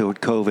directly to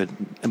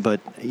COVID, but,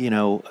 you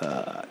know,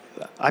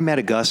 I met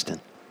Augustine,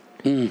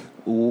 you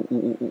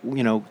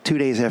know, 2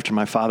 days after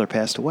my father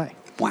passed away.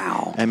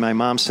 Wow. And my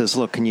mom says,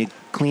 look, can you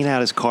clean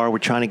out his car? We're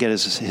trying to get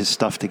his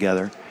stuff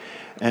together.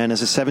 And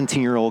as a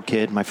 17-year-old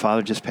kid, my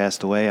father just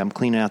passed away. I'm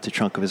cleaning out the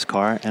trunk of his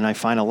car, and I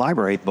find a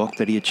library book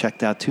that he had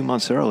checked out 2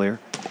 months earlier,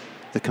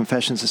 The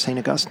Confessions of St.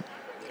 Augustine.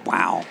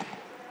 Wow.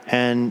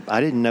 And I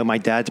didn't know my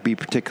dad to be a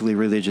particularly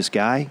religious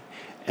guy.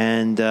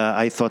 And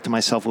I thought to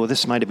myself, well,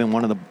 this might have been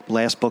one of the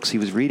last books he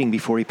was reading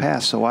before he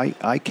passed. So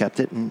I kept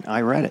it and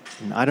I read it.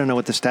 And I don't know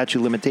what the statute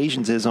of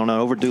limitations is on an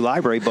overdue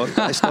library book,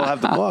 but I still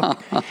have the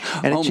book.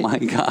 And my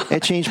God.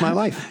 It changed my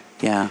life.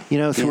 Yeah. You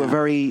know,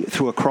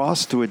 through a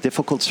cross, through a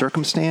difficult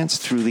circumstance,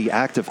 through the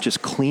act of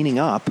just cleaning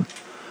up,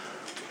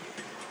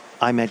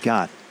 I met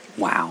God.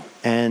 Wow.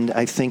 And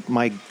I think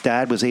my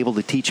dad was able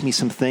to teach me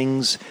some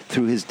things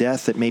through his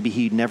death that maybe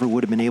he never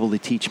would have been able to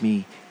teach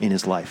me in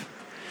his life.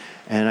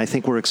 And I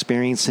think we're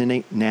experiencing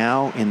it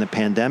now in the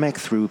pandemic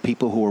through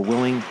people who are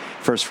willing,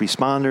 first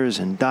responders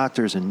and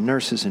doctors and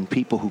nurses and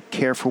people who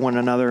care for one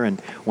another.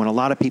 And when a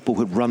lot of people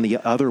would run the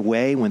other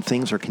way when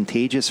things are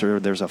contagious or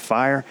there's a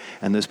fire,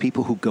 and those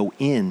people who go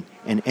in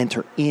and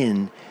enter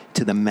in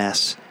to the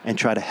mess and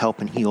try to help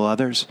and heal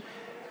others,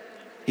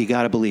 you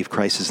got to believe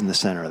Christ is in the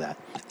center of that.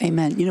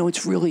 Amen. You know,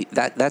 it's really,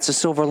 that's a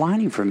silver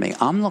lining for me.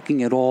 I'm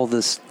looking at all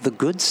this, the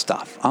good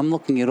stuff. I'm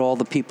looking at all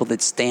the people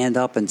that stand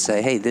up and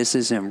say, hey, this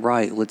isn't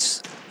right.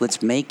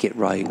 Let's make it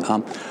right.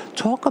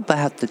 Talk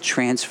about the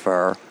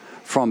transfer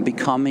from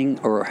becoming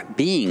or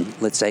being,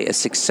 let's say, a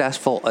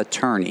successful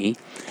attorney,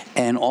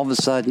 and all of a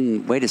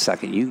sudden, wait a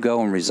second, you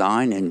go and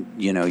resign, and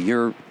you know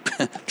you're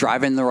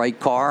driving the right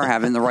car,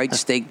 having the right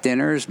steak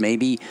dinners,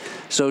 maybe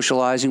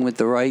socializing with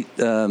the right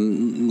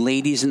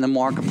ladies in the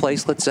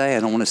marketplace, let's say. I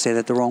don't want to say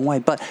that the wrong way,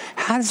 but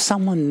how does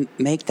someone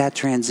make that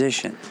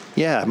transition?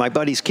 Yeah, my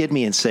buddies kid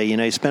me and say, you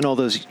know, you spent all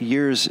those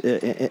years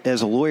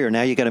as a lawyer,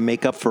 now you got to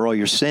make up for all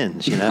your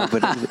sins, you know.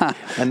 But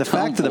and the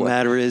fact of the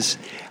matter is,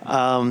 you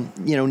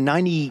know,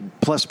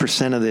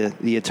 90+% of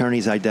the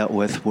attorneys I dealt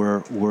with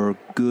were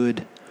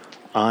good,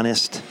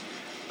 honest,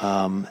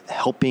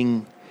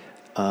 helping,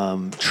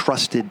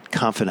 trusted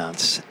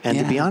confidants. And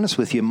to be honest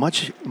with you,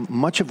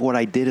 much of what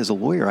I did as a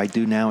lawyer, I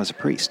do now as a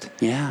priest.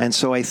 Yeah. And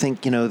so I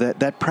think, you know,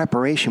 that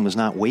preparation was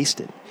not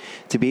wasted.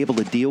 To be able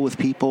to deal with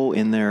people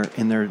in their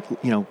you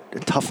know,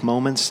 tough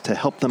moments, to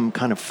help them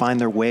kind of find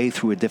their way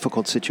through a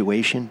difficult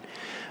situation,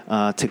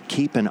 to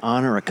keep and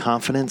honor a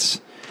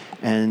confidence,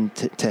 and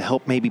to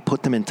help maybe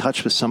put them in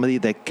touch with somebody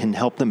that can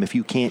help them if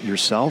you can't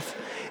yourself.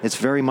 It's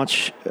very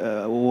much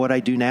what I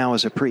do now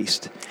as a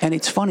priest. And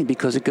it's funny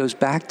because it goes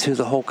back to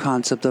the whole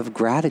concept of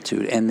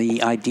gratitude and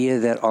the idea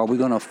that are we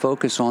going to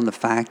focus on the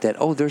fact that,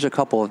 oh, there's a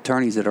couple of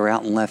attorneys that are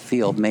out in left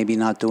field, maybe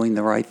not doing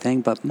the right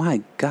thing, but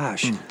my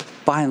gosh,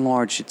 by and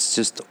large, it's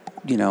just,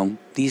 you know,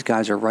 these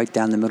guys are right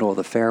down the middle of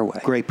the fairway.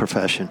 Great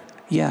profession.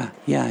 Yeah.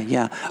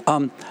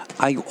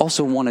 I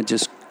also want to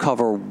just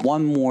cover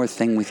one more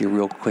thing with you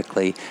real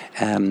quickly.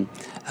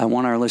 I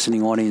want our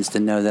listening audience to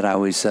know that I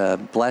was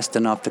blessed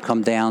enough to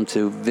come down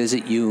to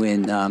visit you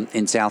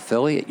in South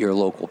Philly at your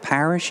local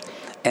parish,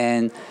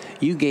 and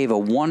you gave a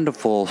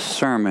wonderful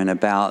sermon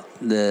about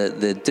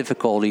the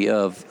difficulty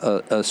of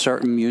a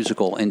certain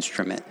musical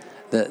instrument,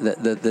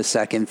 the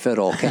second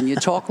fiddle. Can you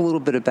talk a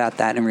little bit about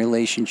that in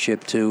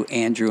relationship to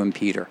Andrew and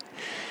Peter?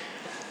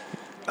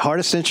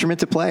 Hardest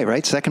instrument to play,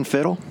 right? Second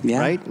fiddle,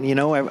 right? You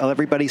know,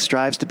 everybody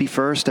strives to be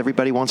first.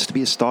 Everybody wants to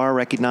be a star,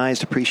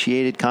 recognized,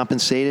 appreciated,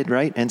 compensated,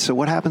 right? And so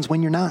what happens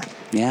when you're not?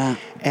 Yeah.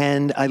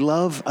 And I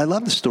love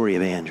the story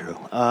of Andrew.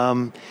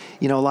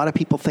 You know, a lot of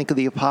people think of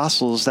the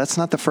apostles. That's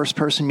not the first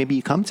person maybe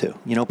you come to.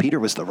 You know, Peter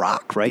was the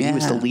rock, right? Yeah. He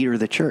was the leader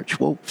of the church.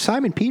 Well,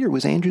 Simon Peter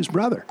was Andrew's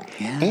brother.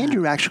 Yeah.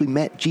 Andrew actually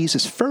met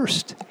Jesus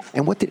first.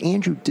 And what did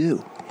Andrew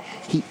do?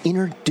 He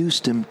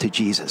introduced him to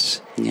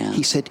Jesus. Yeah.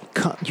 He said,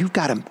 you've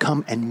got to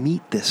come and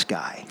meet this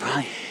guy.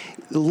 Right.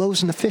 The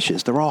loaves and the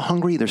fishes, they're all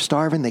hungry, they're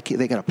starving, they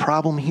got a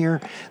problem here.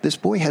 This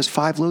boy has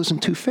 5 loaves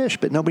and 2 fish,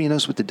 but nobody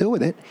knows what to do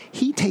with it.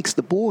 He takes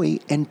the boy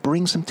and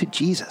brings him to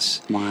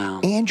Jesus.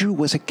 Wow. Andrew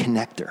was a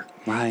connector.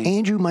 Right.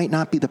 Andrew might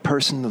not be the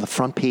person on the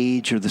front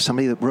page or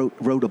somebody that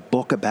wrote a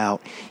book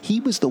about. He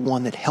was the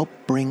one that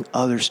helped bring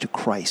others to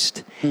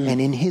Christ. And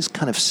in his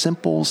kind of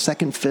simple,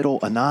 second fiddle,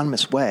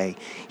 anonymous way,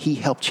 he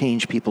helped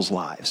change people's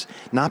lives.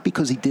 Not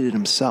because he did it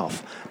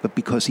himself, but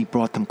because he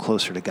brought them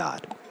closer to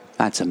God.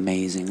 That's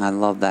amazing. I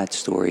love that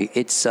story.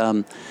 It's,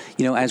 you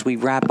know, as we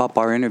wrap up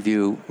our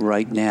interview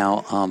right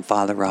now,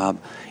 Father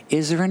Rob,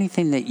 is there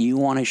anything that you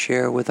want to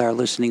share with our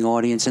listening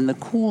audience? And the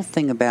cool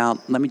thing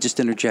about, let me just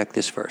interject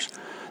this first.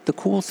 The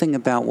cool thing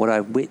about what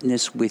I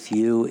witnessed with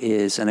you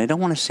is, and I don't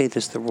want to say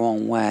this the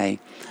wrong way,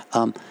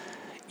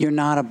 you're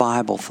not a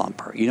Bible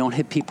thumper. You don't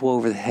hit people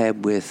over the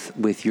head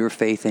with your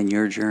faith and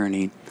your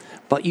journey,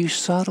 but you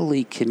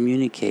subtly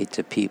communicate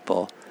to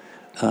people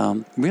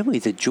really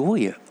the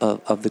joy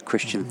of the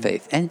Christian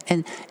faith. And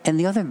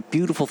the other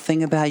beautiful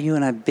thing about you,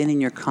 and I've been in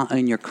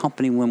your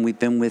company when we've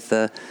been with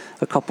a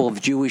couple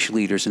of Jewish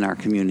leaders in our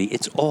community,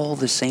 it's all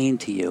the same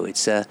to you.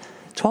 It's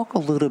talk a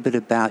little bit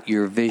about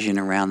your vision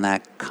around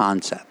that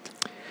concept.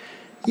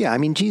 Yeah, I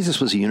mean, Jesus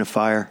was a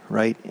unifier,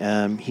 right?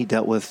 He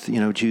dealt with, you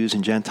know, Jews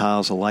and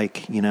Gentiles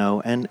alike, you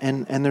know,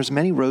 and there's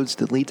many roads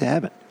that lead to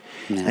heaven.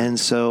 Yeah. And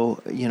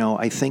so, you know,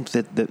 I think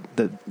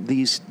that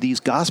these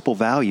gospel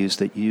values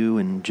that you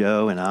and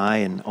Joe and I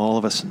and all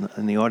of us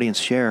in the audience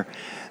share,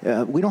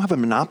 we don't have a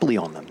monopoly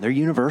on them. They're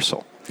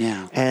universal.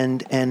 Yeah.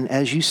 And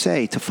as you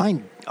say, to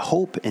find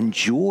hope and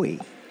joy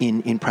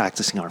in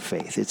practicing our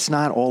faith. It's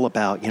not all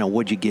about,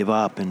 what'd you give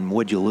up and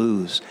what'd you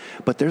lose,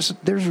 but there's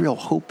real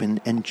hope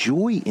and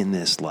joy in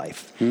this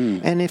life.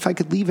 And if I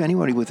could leave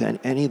anybody with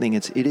anything,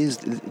 it is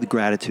the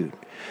gratitude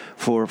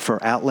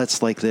for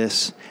outlets like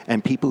this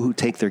and people who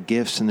take their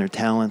gifts and their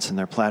talents and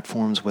their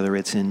platforms, whether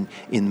it's in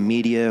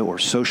media or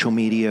social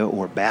media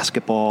or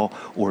basketball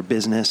or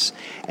business,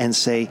 and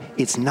say,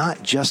 it's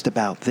not just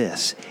about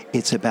this.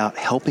 It's about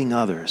helping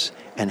others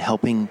and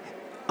helping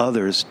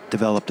others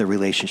develop their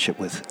relationship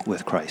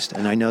with Christ.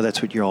 And I know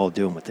that's what you're all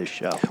doing with this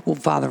show. Well,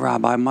 Father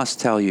Rob, I must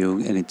tell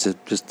you, and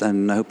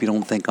and I hope you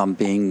don't think I'm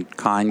being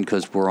kind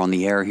because we're on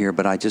the air here,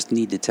 but I just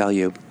need to tell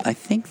you, I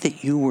think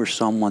that you were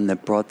someone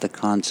that brought the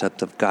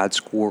concept of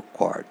God's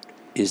scorecard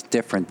is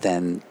different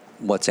than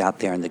what's out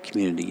there in the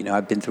community.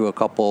 I've been through a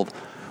couple of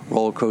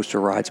roller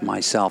coaster rides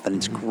myself, and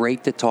it's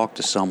great to talk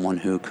to someone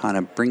who kind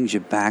of brings you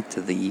back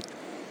to the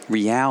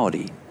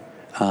reality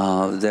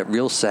that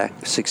real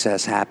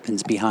success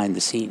happens behind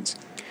the scenes.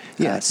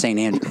 Yeah, St.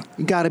 Andrew.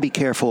 You got to be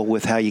careful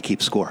with how you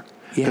keep score.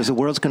 Because the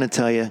world's going to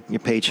tell you your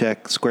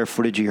paycheck, square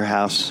footage of your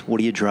house, what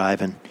are you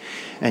driving?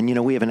 And,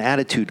 we have an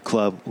attitude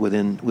club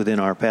within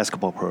our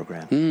basketball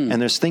program. And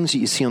there's things that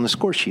you see on the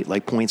score sheet,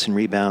 like points and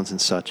rebounds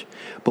and such.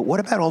 But what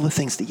about all the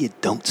things that you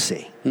don't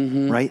see,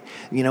 right?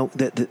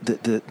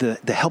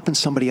 The helping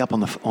somebody up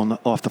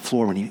off the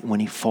floor when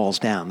he falls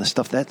down, the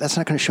stuff that's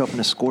not going to show up in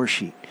a score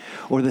sheet,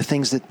 or the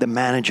things that the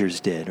managers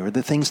did, or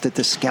the things that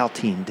the scout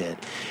team did,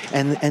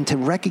 and to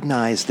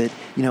recognize that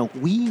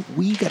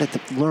we got to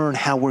learn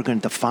how we're going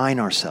to define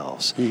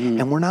ourselves,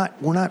 and we're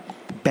not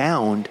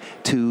bound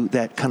to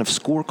that kind of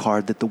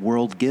scorecard that the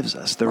world gives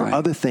us. There are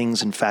other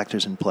things and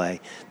factors in play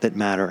that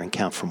matter and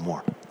count for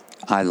more.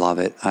 I love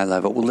it.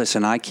 Well,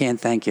 listen, I can't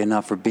thank you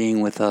enough for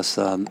being with us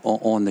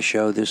on the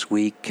show this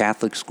week,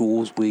 Catholic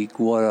Schools Week.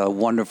 What a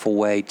wonderful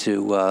way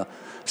to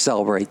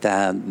celebrate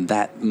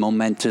that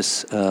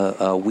momentous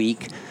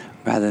week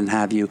rather than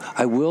have you.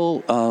 I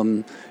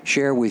will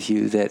share with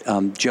you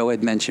that Joe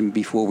had mentioned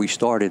before we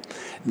started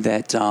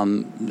that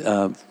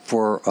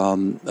for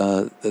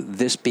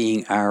this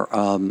being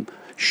our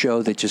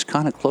show that just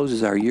kind of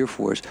closes our year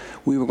for us,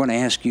 we were going to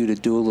ask you to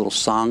do a little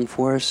song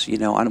for us. We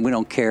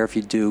don't care if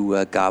you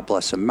do God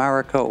Bless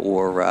America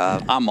or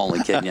I'm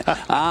only kidding you.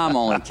 I'm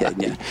only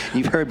kidding you.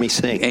 You've heard me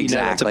sing.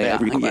 Exactly.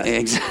 That's a bad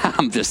request.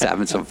 I'm just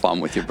having some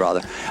fun with you,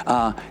 brother.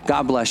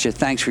 God bless you.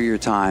 Thanks for your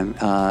time.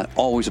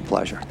 Always a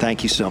pleasure.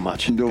 Thank you so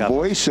much. The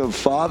voice of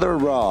Father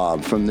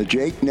Rob from the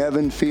Jake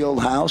Nevin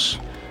Field House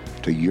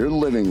to your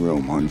living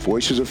room on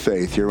Voices of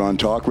Faith here on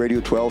Talk Radio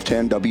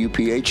 1210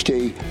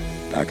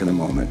 WPHT. Back in a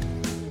moment.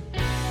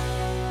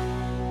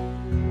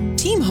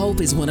 Team Hope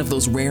is one of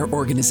those rare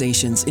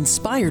organizations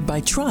inspired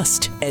by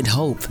trust and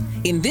hope.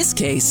 In this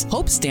case,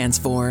 HOPE stands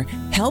for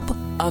Help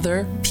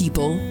Other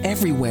People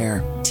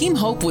Everywhere. Team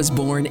Hope was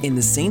born in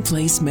the same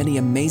place many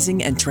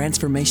amazing and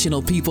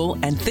transformational people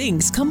and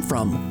things come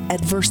from: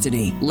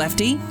 adversity.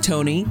 Lefty,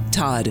 Tony,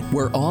 Todd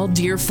were all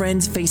dear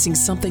friends facing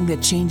something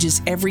that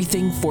changes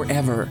everything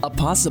forever, a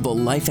possible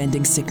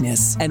life-ending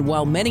sickness. And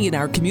while many in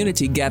our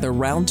community gather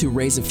round to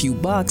raise a few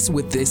bucks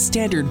with the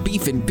standard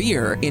beef and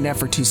beer in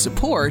effort to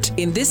support,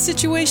 in this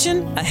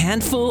situation, a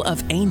handful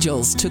of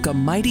angels took a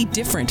mighty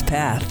different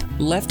path.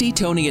 Lefty,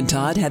 Tony, and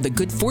Todd had the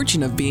good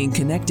fortune of being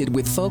connected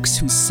with folks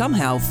who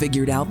somehow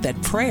figured out that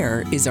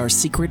prayer is our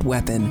secret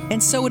weapon.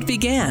 And so it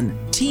began.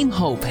 Team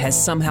Hope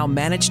has somehow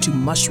managed to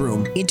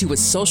mushroom into a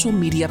social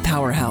media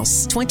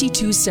powerhouse.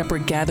 22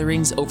 separate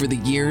gatherings over the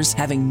years,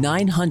 having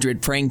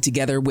 900 praying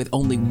together with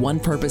only one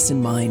purpose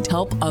in mind: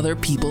 help other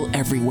people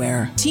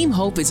everywhere. Team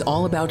Hope is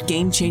all about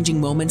game-changing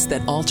moments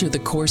that alter the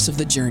course of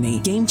the journey.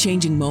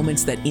 Game-changing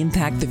moments that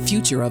impact the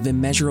future of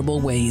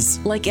immeasurable ways.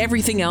 Like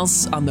everything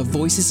else on the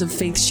Voices of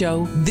Faith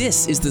show,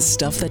 this is the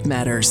stuff that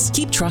matters.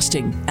 Keep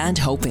trusting and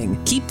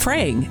hoping. Keep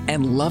praying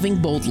and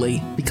loving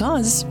boldly,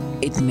 because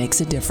it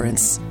makes a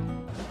difference.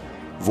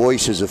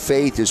 Voices of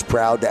Faith is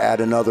proud to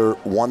add another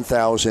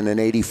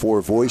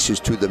 1,084 voices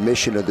to the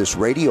mission of this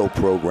radio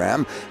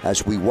program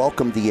as we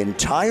welcome the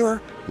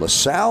entire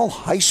LaSalle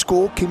High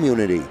School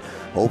community.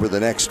 Over the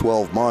next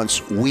 12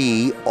 months,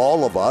 we,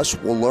 all of us,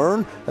 will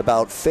learn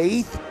about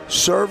faith,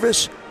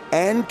 service,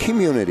 and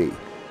community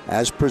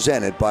as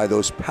presented by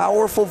those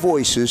powerful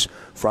voices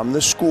from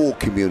the school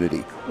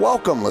community.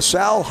 Welcome,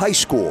 LaSalle High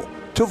School,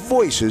 to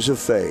Voices of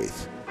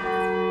Faith.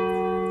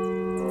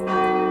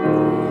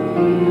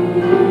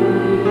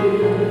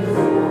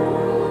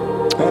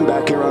 And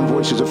back here on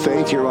Voices of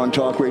Faith, here on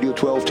Talk Radio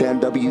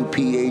 1210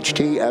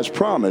 WPHT, as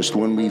promised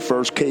when we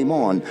first came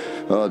on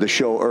the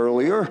show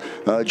earlier,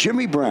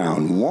 Jimmy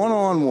Brown,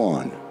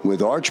 one-on-one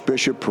with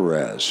Archbishop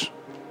Perez.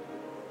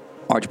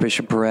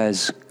 Archbishop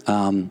Perez,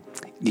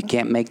 you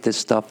can't make this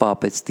stuff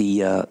up. It's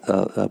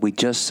we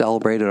just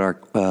celebrated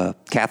our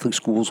Catholic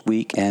Schools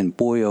Week, and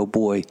boy, oh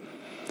boy,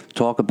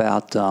 talk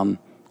about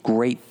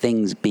great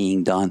things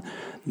being done.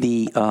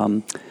 The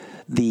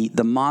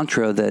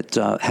mantra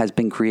that has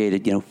been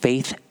created,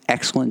 faith,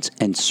 excellence,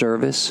 and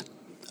service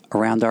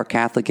around our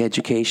Catholic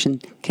education.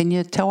 Can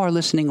you tell our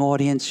listening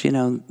audience,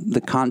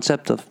 the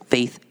concept of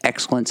faith,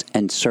 excellence,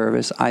 and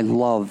service? I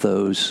love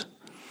those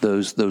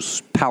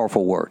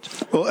powerful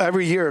words. Well,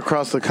 every year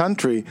across the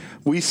country,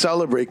 we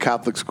celebrate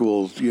Catholic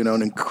schools.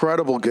 An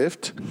incredible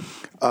gift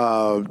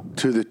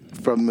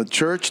from the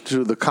church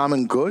to the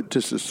common good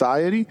to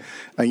society.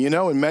 And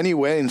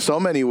in so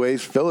many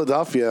ways,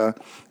 Philadelphia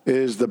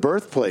is the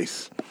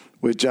birthplace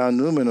with John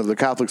Newman of the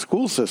Catholic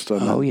school system.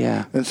 Oh,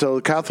 yeah. And so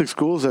the Catholic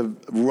schools have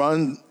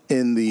run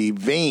in the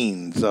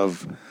veins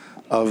of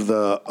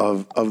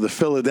the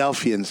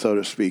Philadelphians, so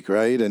to speak,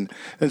 right? And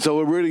so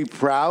we're really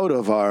proud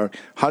of our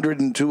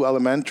 102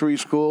 elementary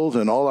schools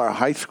and all our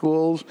high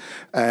schools.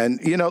 And,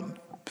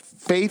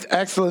 faith,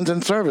 excellence,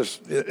 and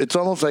service. It's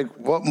almost like,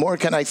 what more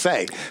can I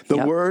say? The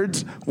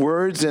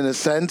words in a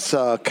sense,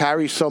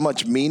 carry so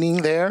much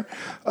meaning there.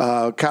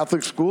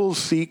 Catholic schools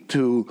seek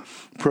to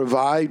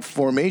provide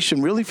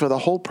formation really for the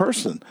whole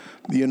person.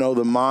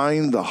 The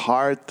mind, the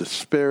heart, the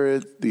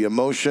spirit, the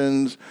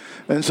emotions.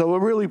 And so we're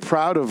really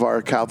proud of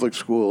our Catholic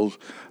schools,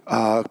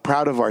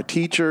 proud of our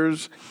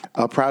teachers,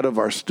 proud of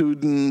our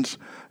students.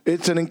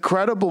 It's an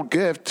incredible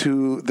gift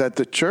that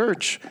the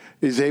church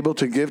is able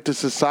to give to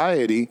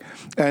society,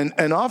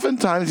 and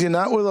oftentimes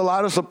not with a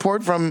lot of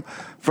support from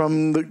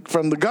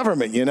the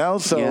government,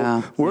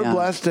 So we're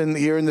blessed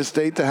here in the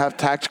state to have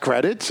tax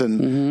credits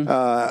and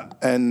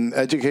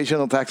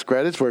educational tax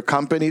credits where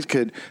companies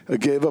could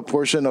give a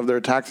portion of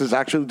their taxes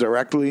actually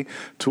directly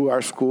to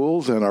our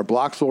schools, and our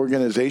blocks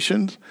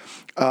organizations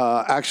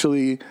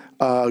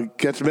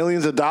gets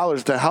millions of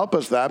dollars to help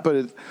us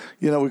but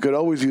we could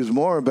always use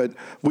more. But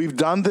we've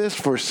done this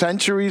for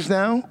centuries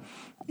now,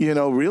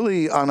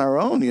 really on our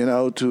own,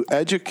 to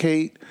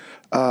educate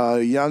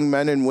young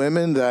men and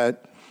women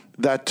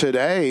that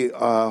today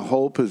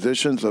hold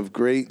positions of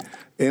great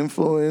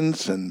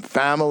influence and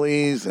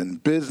families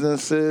and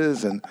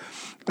businesses and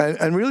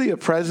really a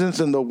presence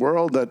in the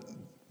world that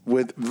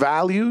with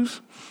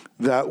values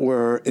that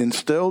were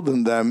instilled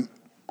in them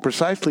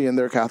precisely in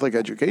their Catholic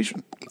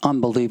education.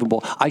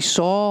 Unbelievable. I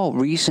saw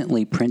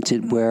recently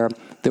printed where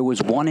there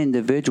was one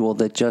individual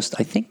that just,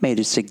 I think, made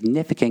a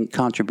significant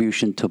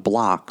contribution to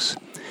blocks.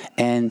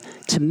 And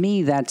to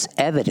me, that's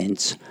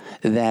evidence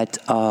that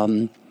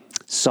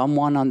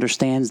someone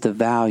understands the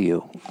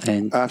value.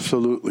 And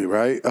absolutely,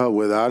 right?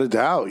 Without a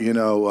doubt.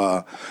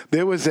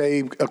 There was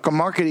a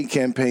marketing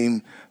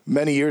campaign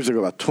many years ago,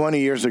 about 20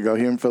 years ago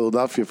here in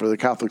Philadelphia for the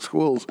Catholic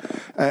schools.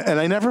 And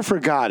I never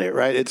forgot it,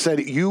 right? It said,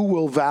 "You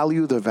will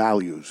value the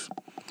values."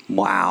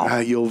 Wow.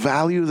 You'll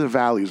value the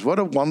values. What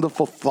a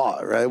wonderful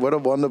thought, right? What a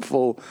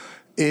wonderful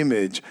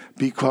image,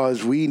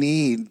 because we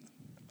need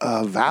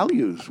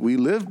values. We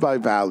live by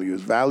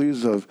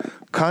values of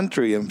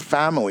country and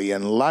family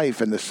and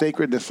life and the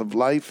sacredness of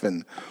life.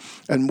 And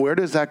where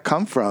does that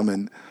come from?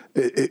 And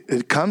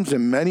it comes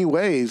in many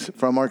ways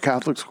from our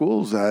Catholic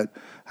schools that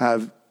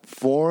have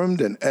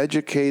formed and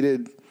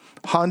educated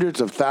hundreds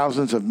of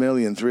thousands of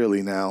millions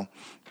really now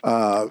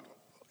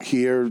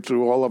here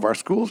through all of our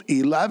schools.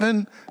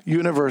 11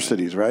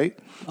 universities, right?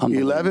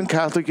 11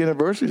 Catholic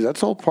universities.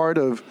 That's all part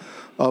of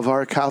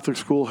our Catholic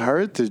school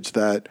heritage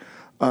that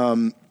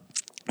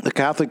the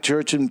Catholic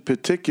Church in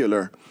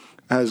particular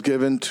has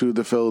given to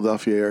the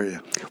Philadelphia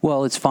area.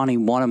 Well, it's funny.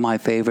 One of my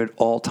favorite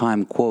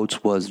all-time quotes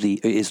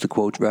is the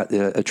quote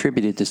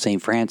attributed to St.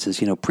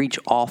 Francis. Preach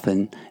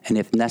often, and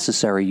if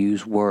necessary,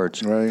 use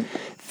words. Right.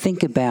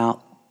 Think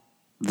about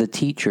the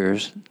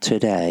teachers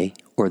today,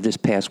 or this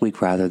past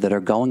week rather, that are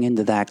going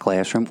into that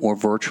classroom or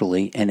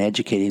virtually and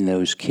educating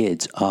those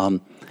kids,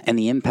 and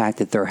the impact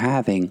that they're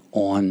having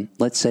on,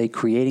 let's say,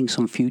 creating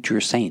some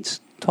future saints.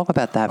 Talk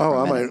about that for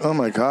a minute. Oh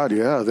my God,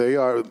 yeah. They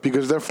are,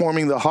 because they're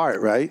forming the heart,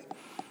 right?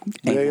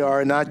 Amen. They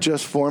are not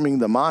just forming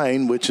the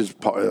mind, which is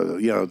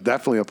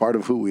definitely a part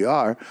of who we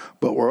are,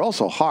 but we're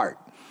also heart,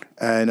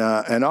 and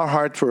our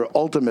hearts were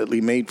ultimately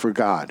made for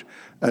God,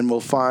 and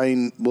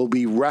we'll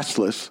be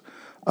restless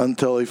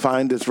until we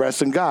find this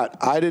rest in God.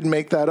 I didn't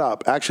make that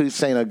up. Actually,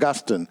 St.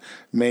 Augustine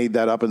made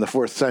that up in the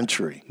 4th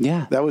century.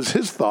 Yeah, that was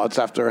his thoughts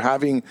after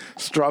having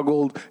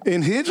struggled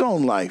in his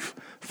own life,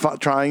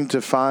 trying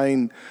to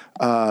find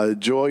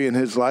joy in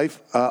his life,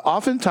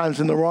 oftentimes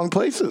in the wrong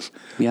places,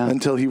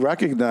 until he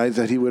recognized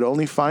that he would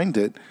only find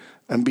it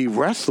and be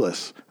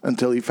restless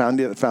until he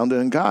found it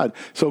in God.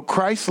 So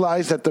Christ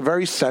lies at the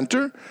very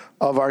center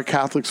of our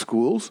Catholic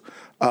schools.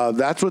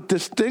 That's what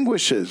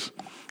distinguishes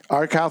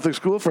our Catholic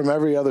school from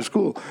every other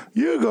school.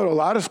 You go to a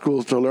lot of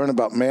schools to learn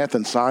about math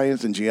and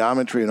science and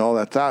geometry and all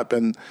that stuff,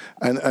 and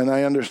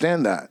I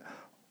understand that.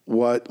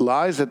 What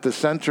lies at the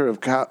center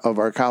of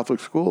our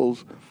Catholic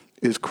schools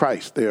is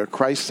Christ. They are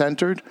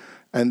Christ-centered,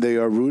 and they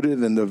are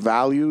rooted in the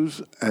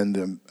values and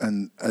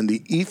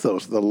the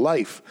ethos, the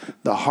life,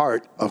 the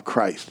heart of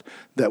Christ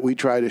that we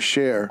try to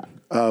share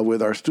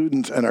with our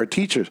students and our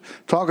teachers.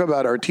 Talk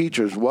about our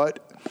teachers,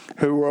 what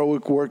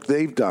heroic work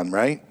they've done,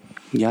 right?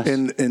 Yes.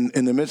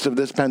 In the midst of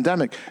this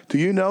pandemic. Do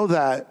you know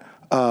that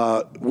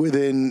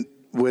within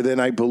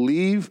I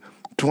believe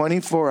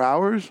 24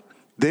 hours,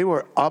 they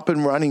were up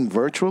and running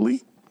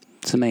virtually?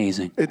 It's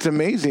amazing. It's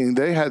amazing.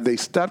 They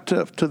stepped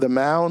up to the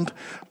mound.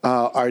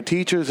 Our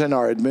teachers and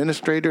our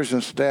administrators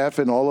and staff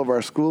in all of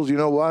our schools, you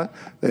know what?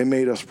 They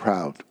made us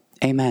proud.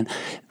 Amen.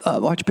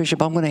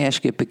 Archbishop, I'm going to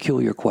ask you a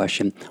peculiar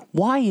question.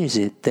 Why is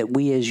it that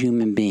we as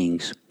human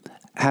beings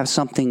have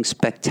something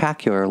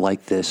spectacular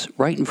like this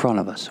right in front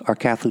of us, our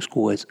Catholic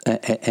schools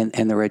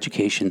and their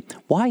education?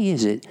 Why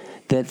is it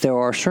that there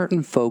are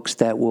certain folks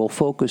that will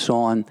focus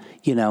on,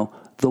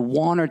 the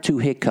one or two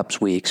hiccups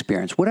we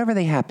experience, whatever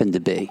they happen to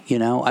be,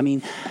 I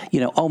mean,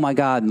 oh my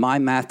God, my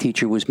math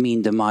teacher was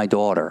mean to my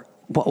daughter.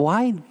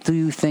 Why do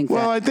you think that?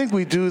 Well, I think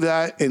we do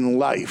that in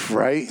life,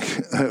 right?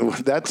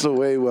 That's the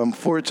way,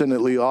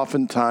 unfortunately,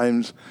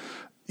 oftentimes,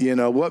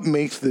 what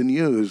makes the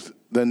news?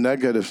 The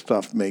negative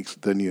stuff makes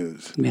the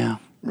news. Yeah.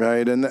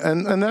 Right? And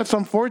that's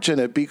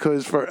unfortunate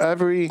because for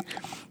every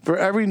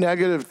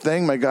negative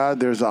thing, my God,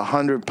 there's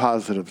 100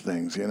 positive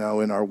things, in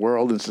our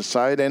world and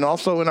society and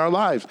also in our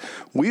lives.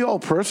 We all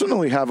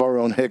personally have our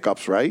own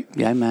hiccups, right?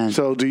 Yeah, man.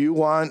 So do you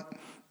want,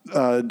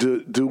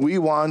 do we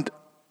want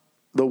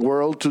the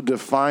world to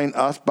define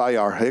us by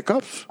our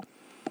hiccups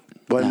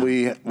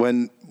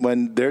when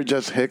they're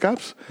just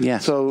hiccups? Yeah.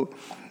 So,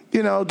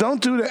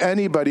 don't do to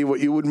anybody what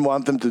you wouldn't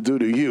want them to do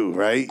to you,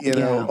 right?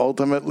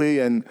 Ultimately.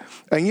 And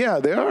yeah,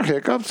 there are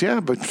hiccups,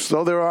 but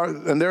so there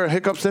are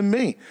hiccups in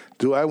me.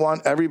 Do I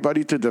want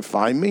everybody to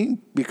define me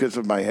because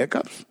of my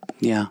hiccups?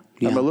 Yeah.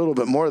 I'm a little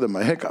bit more than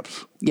my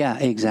hiccups. Yeah,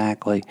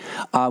 exactly.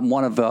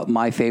 One of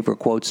my favorite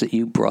quotes that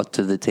you brought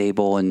to the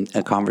table in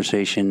a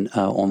conversation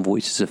on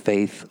Voices of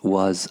Faith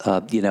was,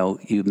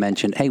 you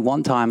mentioned, hey,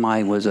 one time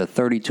I was a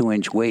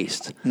 32-inch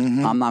waist.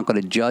 Mm-hmm. I'm not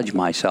going to judge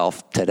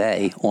myself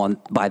today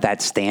by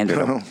that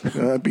standard.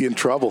 I'd be in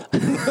trouble.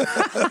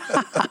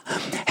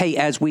 Hey,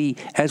 as we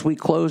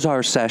close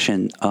our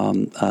session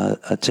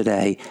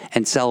today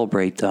and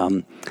celebrate,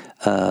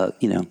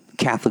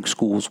 Catholic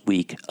Schools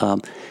Week,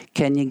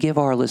 can you give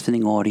our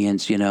listening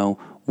audience,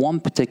 one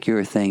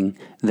particular thing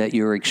that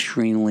you're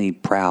extremely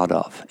proud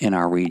of in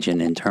our region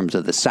in terms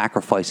of the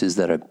sacrifices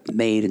that are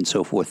made and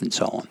so forth and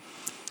so on?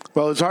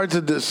 Well, it's hard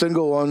to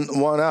single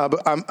one out,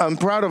 but I'm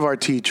proud of our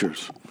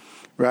teachers,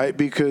 right?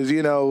 Because,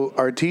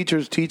 our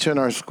teachers teach in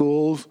our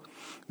schools,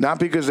 not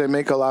because they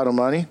make a lot of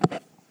money,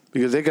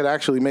 because they could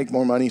actually make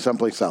more money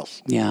someplace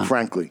else,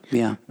 frankly.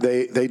 Yeah.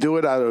 They do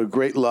it out of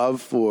great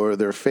love for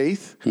their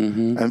faith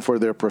and for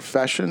their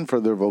profession, for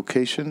their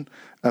vocation,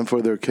 and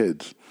for their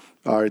kids.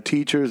 Our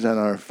teachers and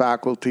our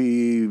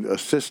faculty,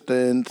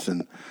 assistants,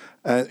 and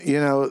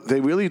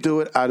they really do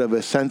it out of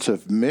a sense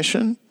of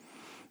mission,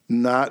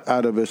 not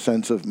out of a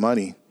sense of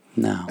money.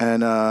 No.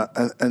 And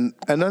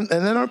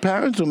then our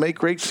parents who make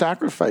great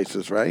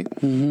sacrifices, right,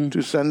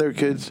 to send their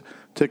kids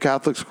to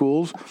Catholic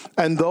schools,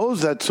 and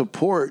those that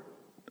support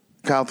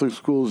Catholic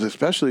schools,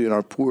 especially in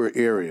our poor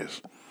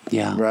areas,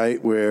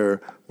 right,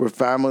 where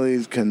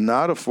families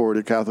cannot afford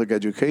a Catholic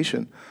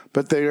education,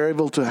 but they are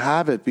able to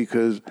have it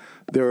because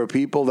there are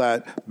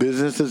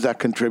businesses that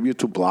contribute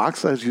to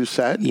blocks, as you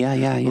said,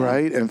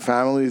 right, and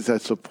families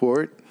that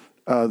support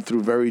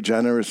through very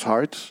generous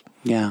hearts.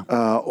 Yeah.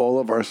 All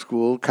of our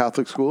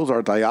Catholic schools,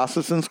 our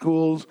diocesan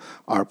schools,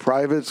 our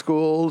private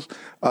schools.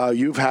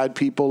 You've had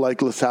people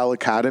like LaSalle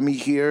Academy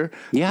here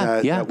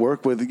that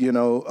work with,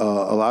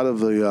 a lot of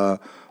the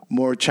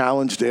more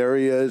challenged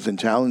areas and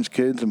challenged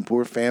kids and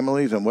poor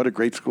families, and what a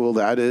great school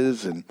that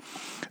is. And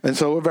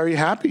so we're very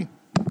happy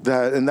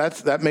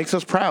that makes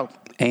us proud.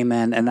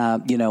 Amen. And,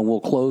 we'll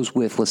close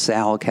with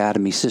LaSalle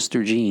Academy.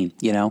 Sister Jean,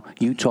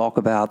 you talk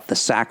about the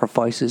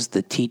sacrifices,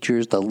 the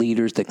teachers, the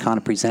leaders that kind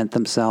of present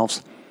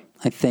themselves.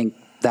 I think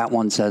that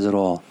one says it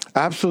all.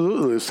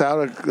 Absolutely.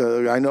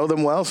 LaSalle, I know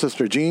them well.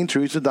 Sister Jean,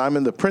 Teresa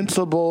Diamond, the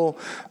principal,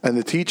 and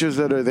the teachers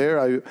that are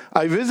there.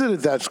 I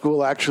visited that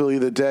school actually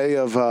the day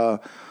of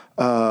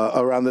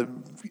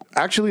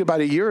actually about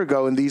a year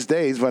ago in these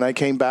days when I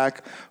came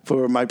back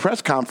for my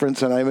press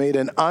conference, and I made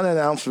an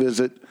unannounced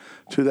visit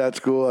to that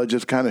school. I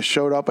just kind of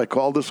showed up. I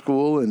called the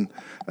school and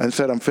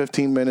said, I'm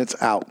 15 minutes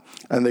out.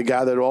 And they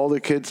gathered all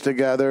the kids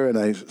together, and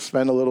I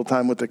spent a little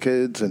time with the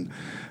kids. And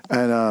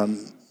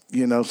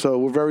so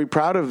we're very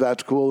proud of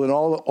that school. And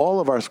all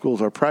of our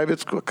schools, our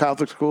private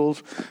Catholic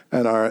schools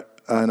and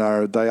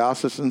our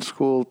diocesan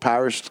schools,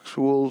 parish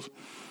schools.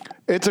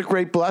 It's a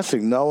great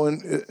blessing. No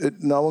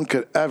one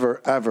could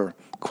ever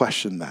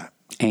question that.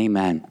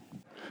 Amen.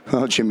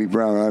 Oh, Jimmy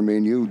Brown, I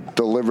mean, you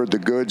delivered the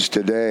goods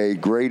today.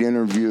 Great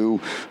interview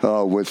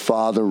with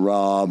Father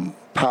Rob.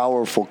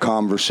 Powerful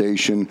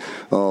conversation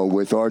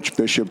with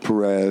Archbishop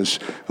Perez.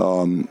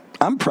 I'm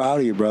proud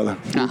of you, brother.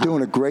 You're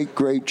doing a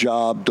great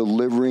job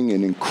delivering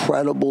an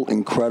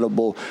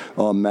incredible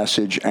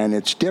message, and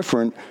it's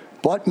different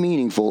but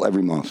meaningful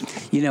every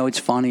month. It's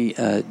funny,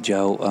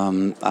 Joe.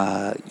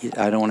 I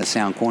don't want to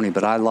sound corny,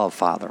 but I love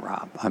Father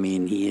Rob. I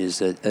mean, he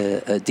is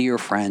a dear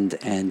friend,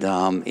 and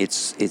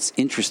it's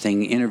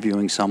interesting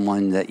interviewing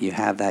someone that you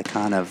have that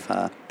kind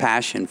of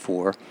passion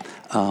for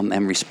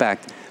and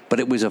respect. But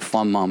it was a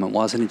fun moment,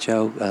 wasn't it,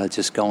 Joe?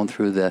 Just going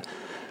through the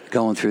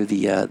going through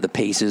the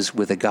paces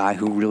with a guy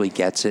who really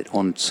gets it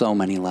on so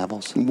many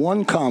levels.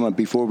 One comment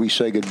before we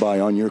say goodbye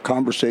on your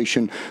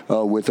conversation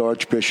with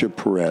Archbishop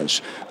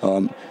Perez.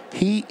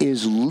 He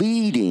is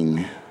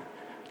leading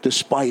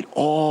despite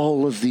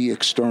all of the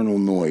external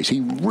noise.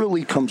 He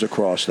really comes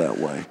across that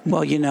way.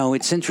 Well,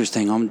 it's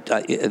interesting.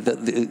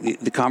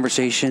 The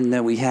conversation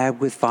that we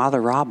had with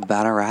Father Rob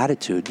about our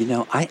attitude,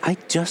 I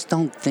just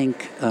don't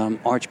think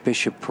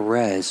Archbishop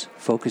Perez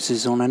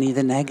focuses on any of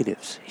the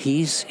negatives.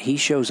 He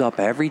shows up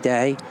every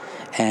day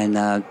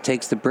and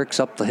takes the bricks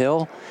up the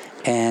hill,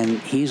 and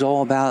he's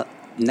all about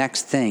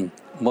next thing.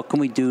 What can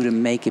we do to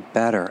make it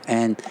better?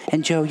 And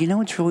Joe,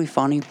 what's really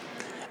funny?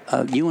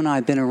 You and I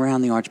have been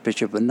around the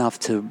Archbishop enough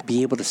to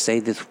be able to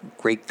say this with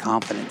great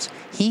confidence.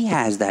 He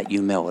has that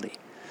humility.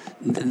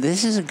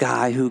 This is a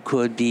guy who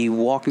could be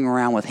walking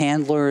around with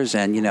handlers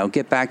and,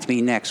 get back to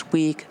me next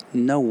week.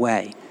 No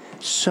way.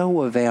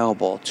 So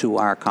available to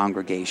our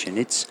congregation.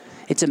 It's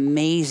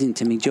amazing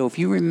to me. Joe, if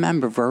you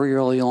remember very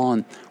early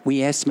on,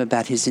 we asked him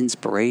about his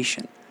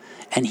inspiration,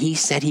 and he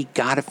said he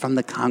got it from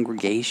the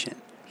congregation.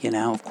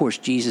 Of course,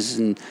 Jesus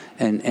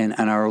and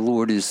our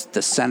Lord is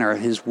the center of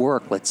his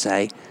work, let's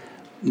say.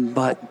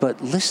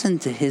 But listen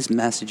to his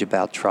message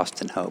about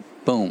trust and hope.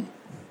 Boom.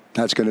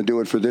 That's going to do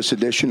it for this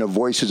edition of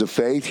Voices of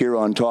Faith here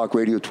on Talk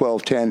Radio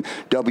 1210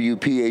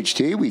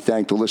 WPHT. We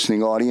thank the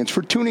listening audience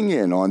for tuning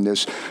in on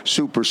this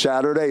Super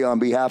Saturday. On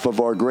behalf of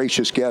our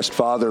gracious guest,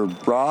 Father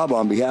Rob,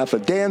 on behalf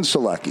of Dan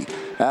Selecki,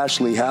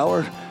 Ashley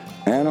Howard,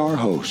 and our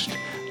host,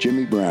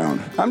 Jimmy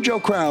Brown, I'm Joe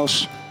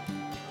Kraus.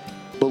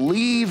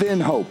 Believe in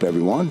hope,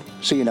 everyone.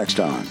 See you next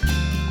time.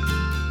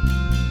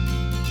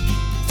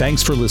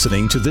 Thanks for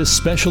listening to this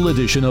special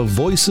edition of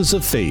Voices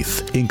of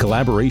Faith in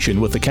collaboration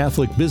with the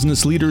Catholic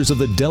business leaders of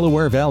the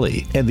Delaware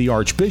Valley and the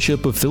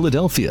Archbishop of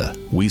Philadelphia.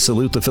 We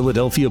salute the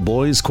Philadelphia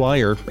Boys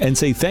Choir and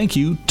say thank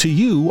you to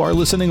you, our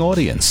listening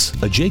audience.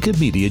 A Jacob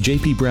Media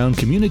J.P. Brown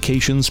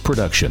Communications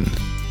production.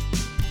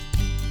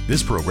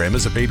 This program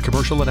is a paid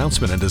commercial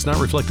announcement and does not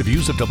reflect the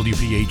views of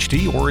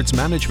WPHT or its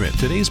management.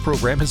 Today's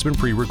program has been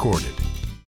pre-recorded.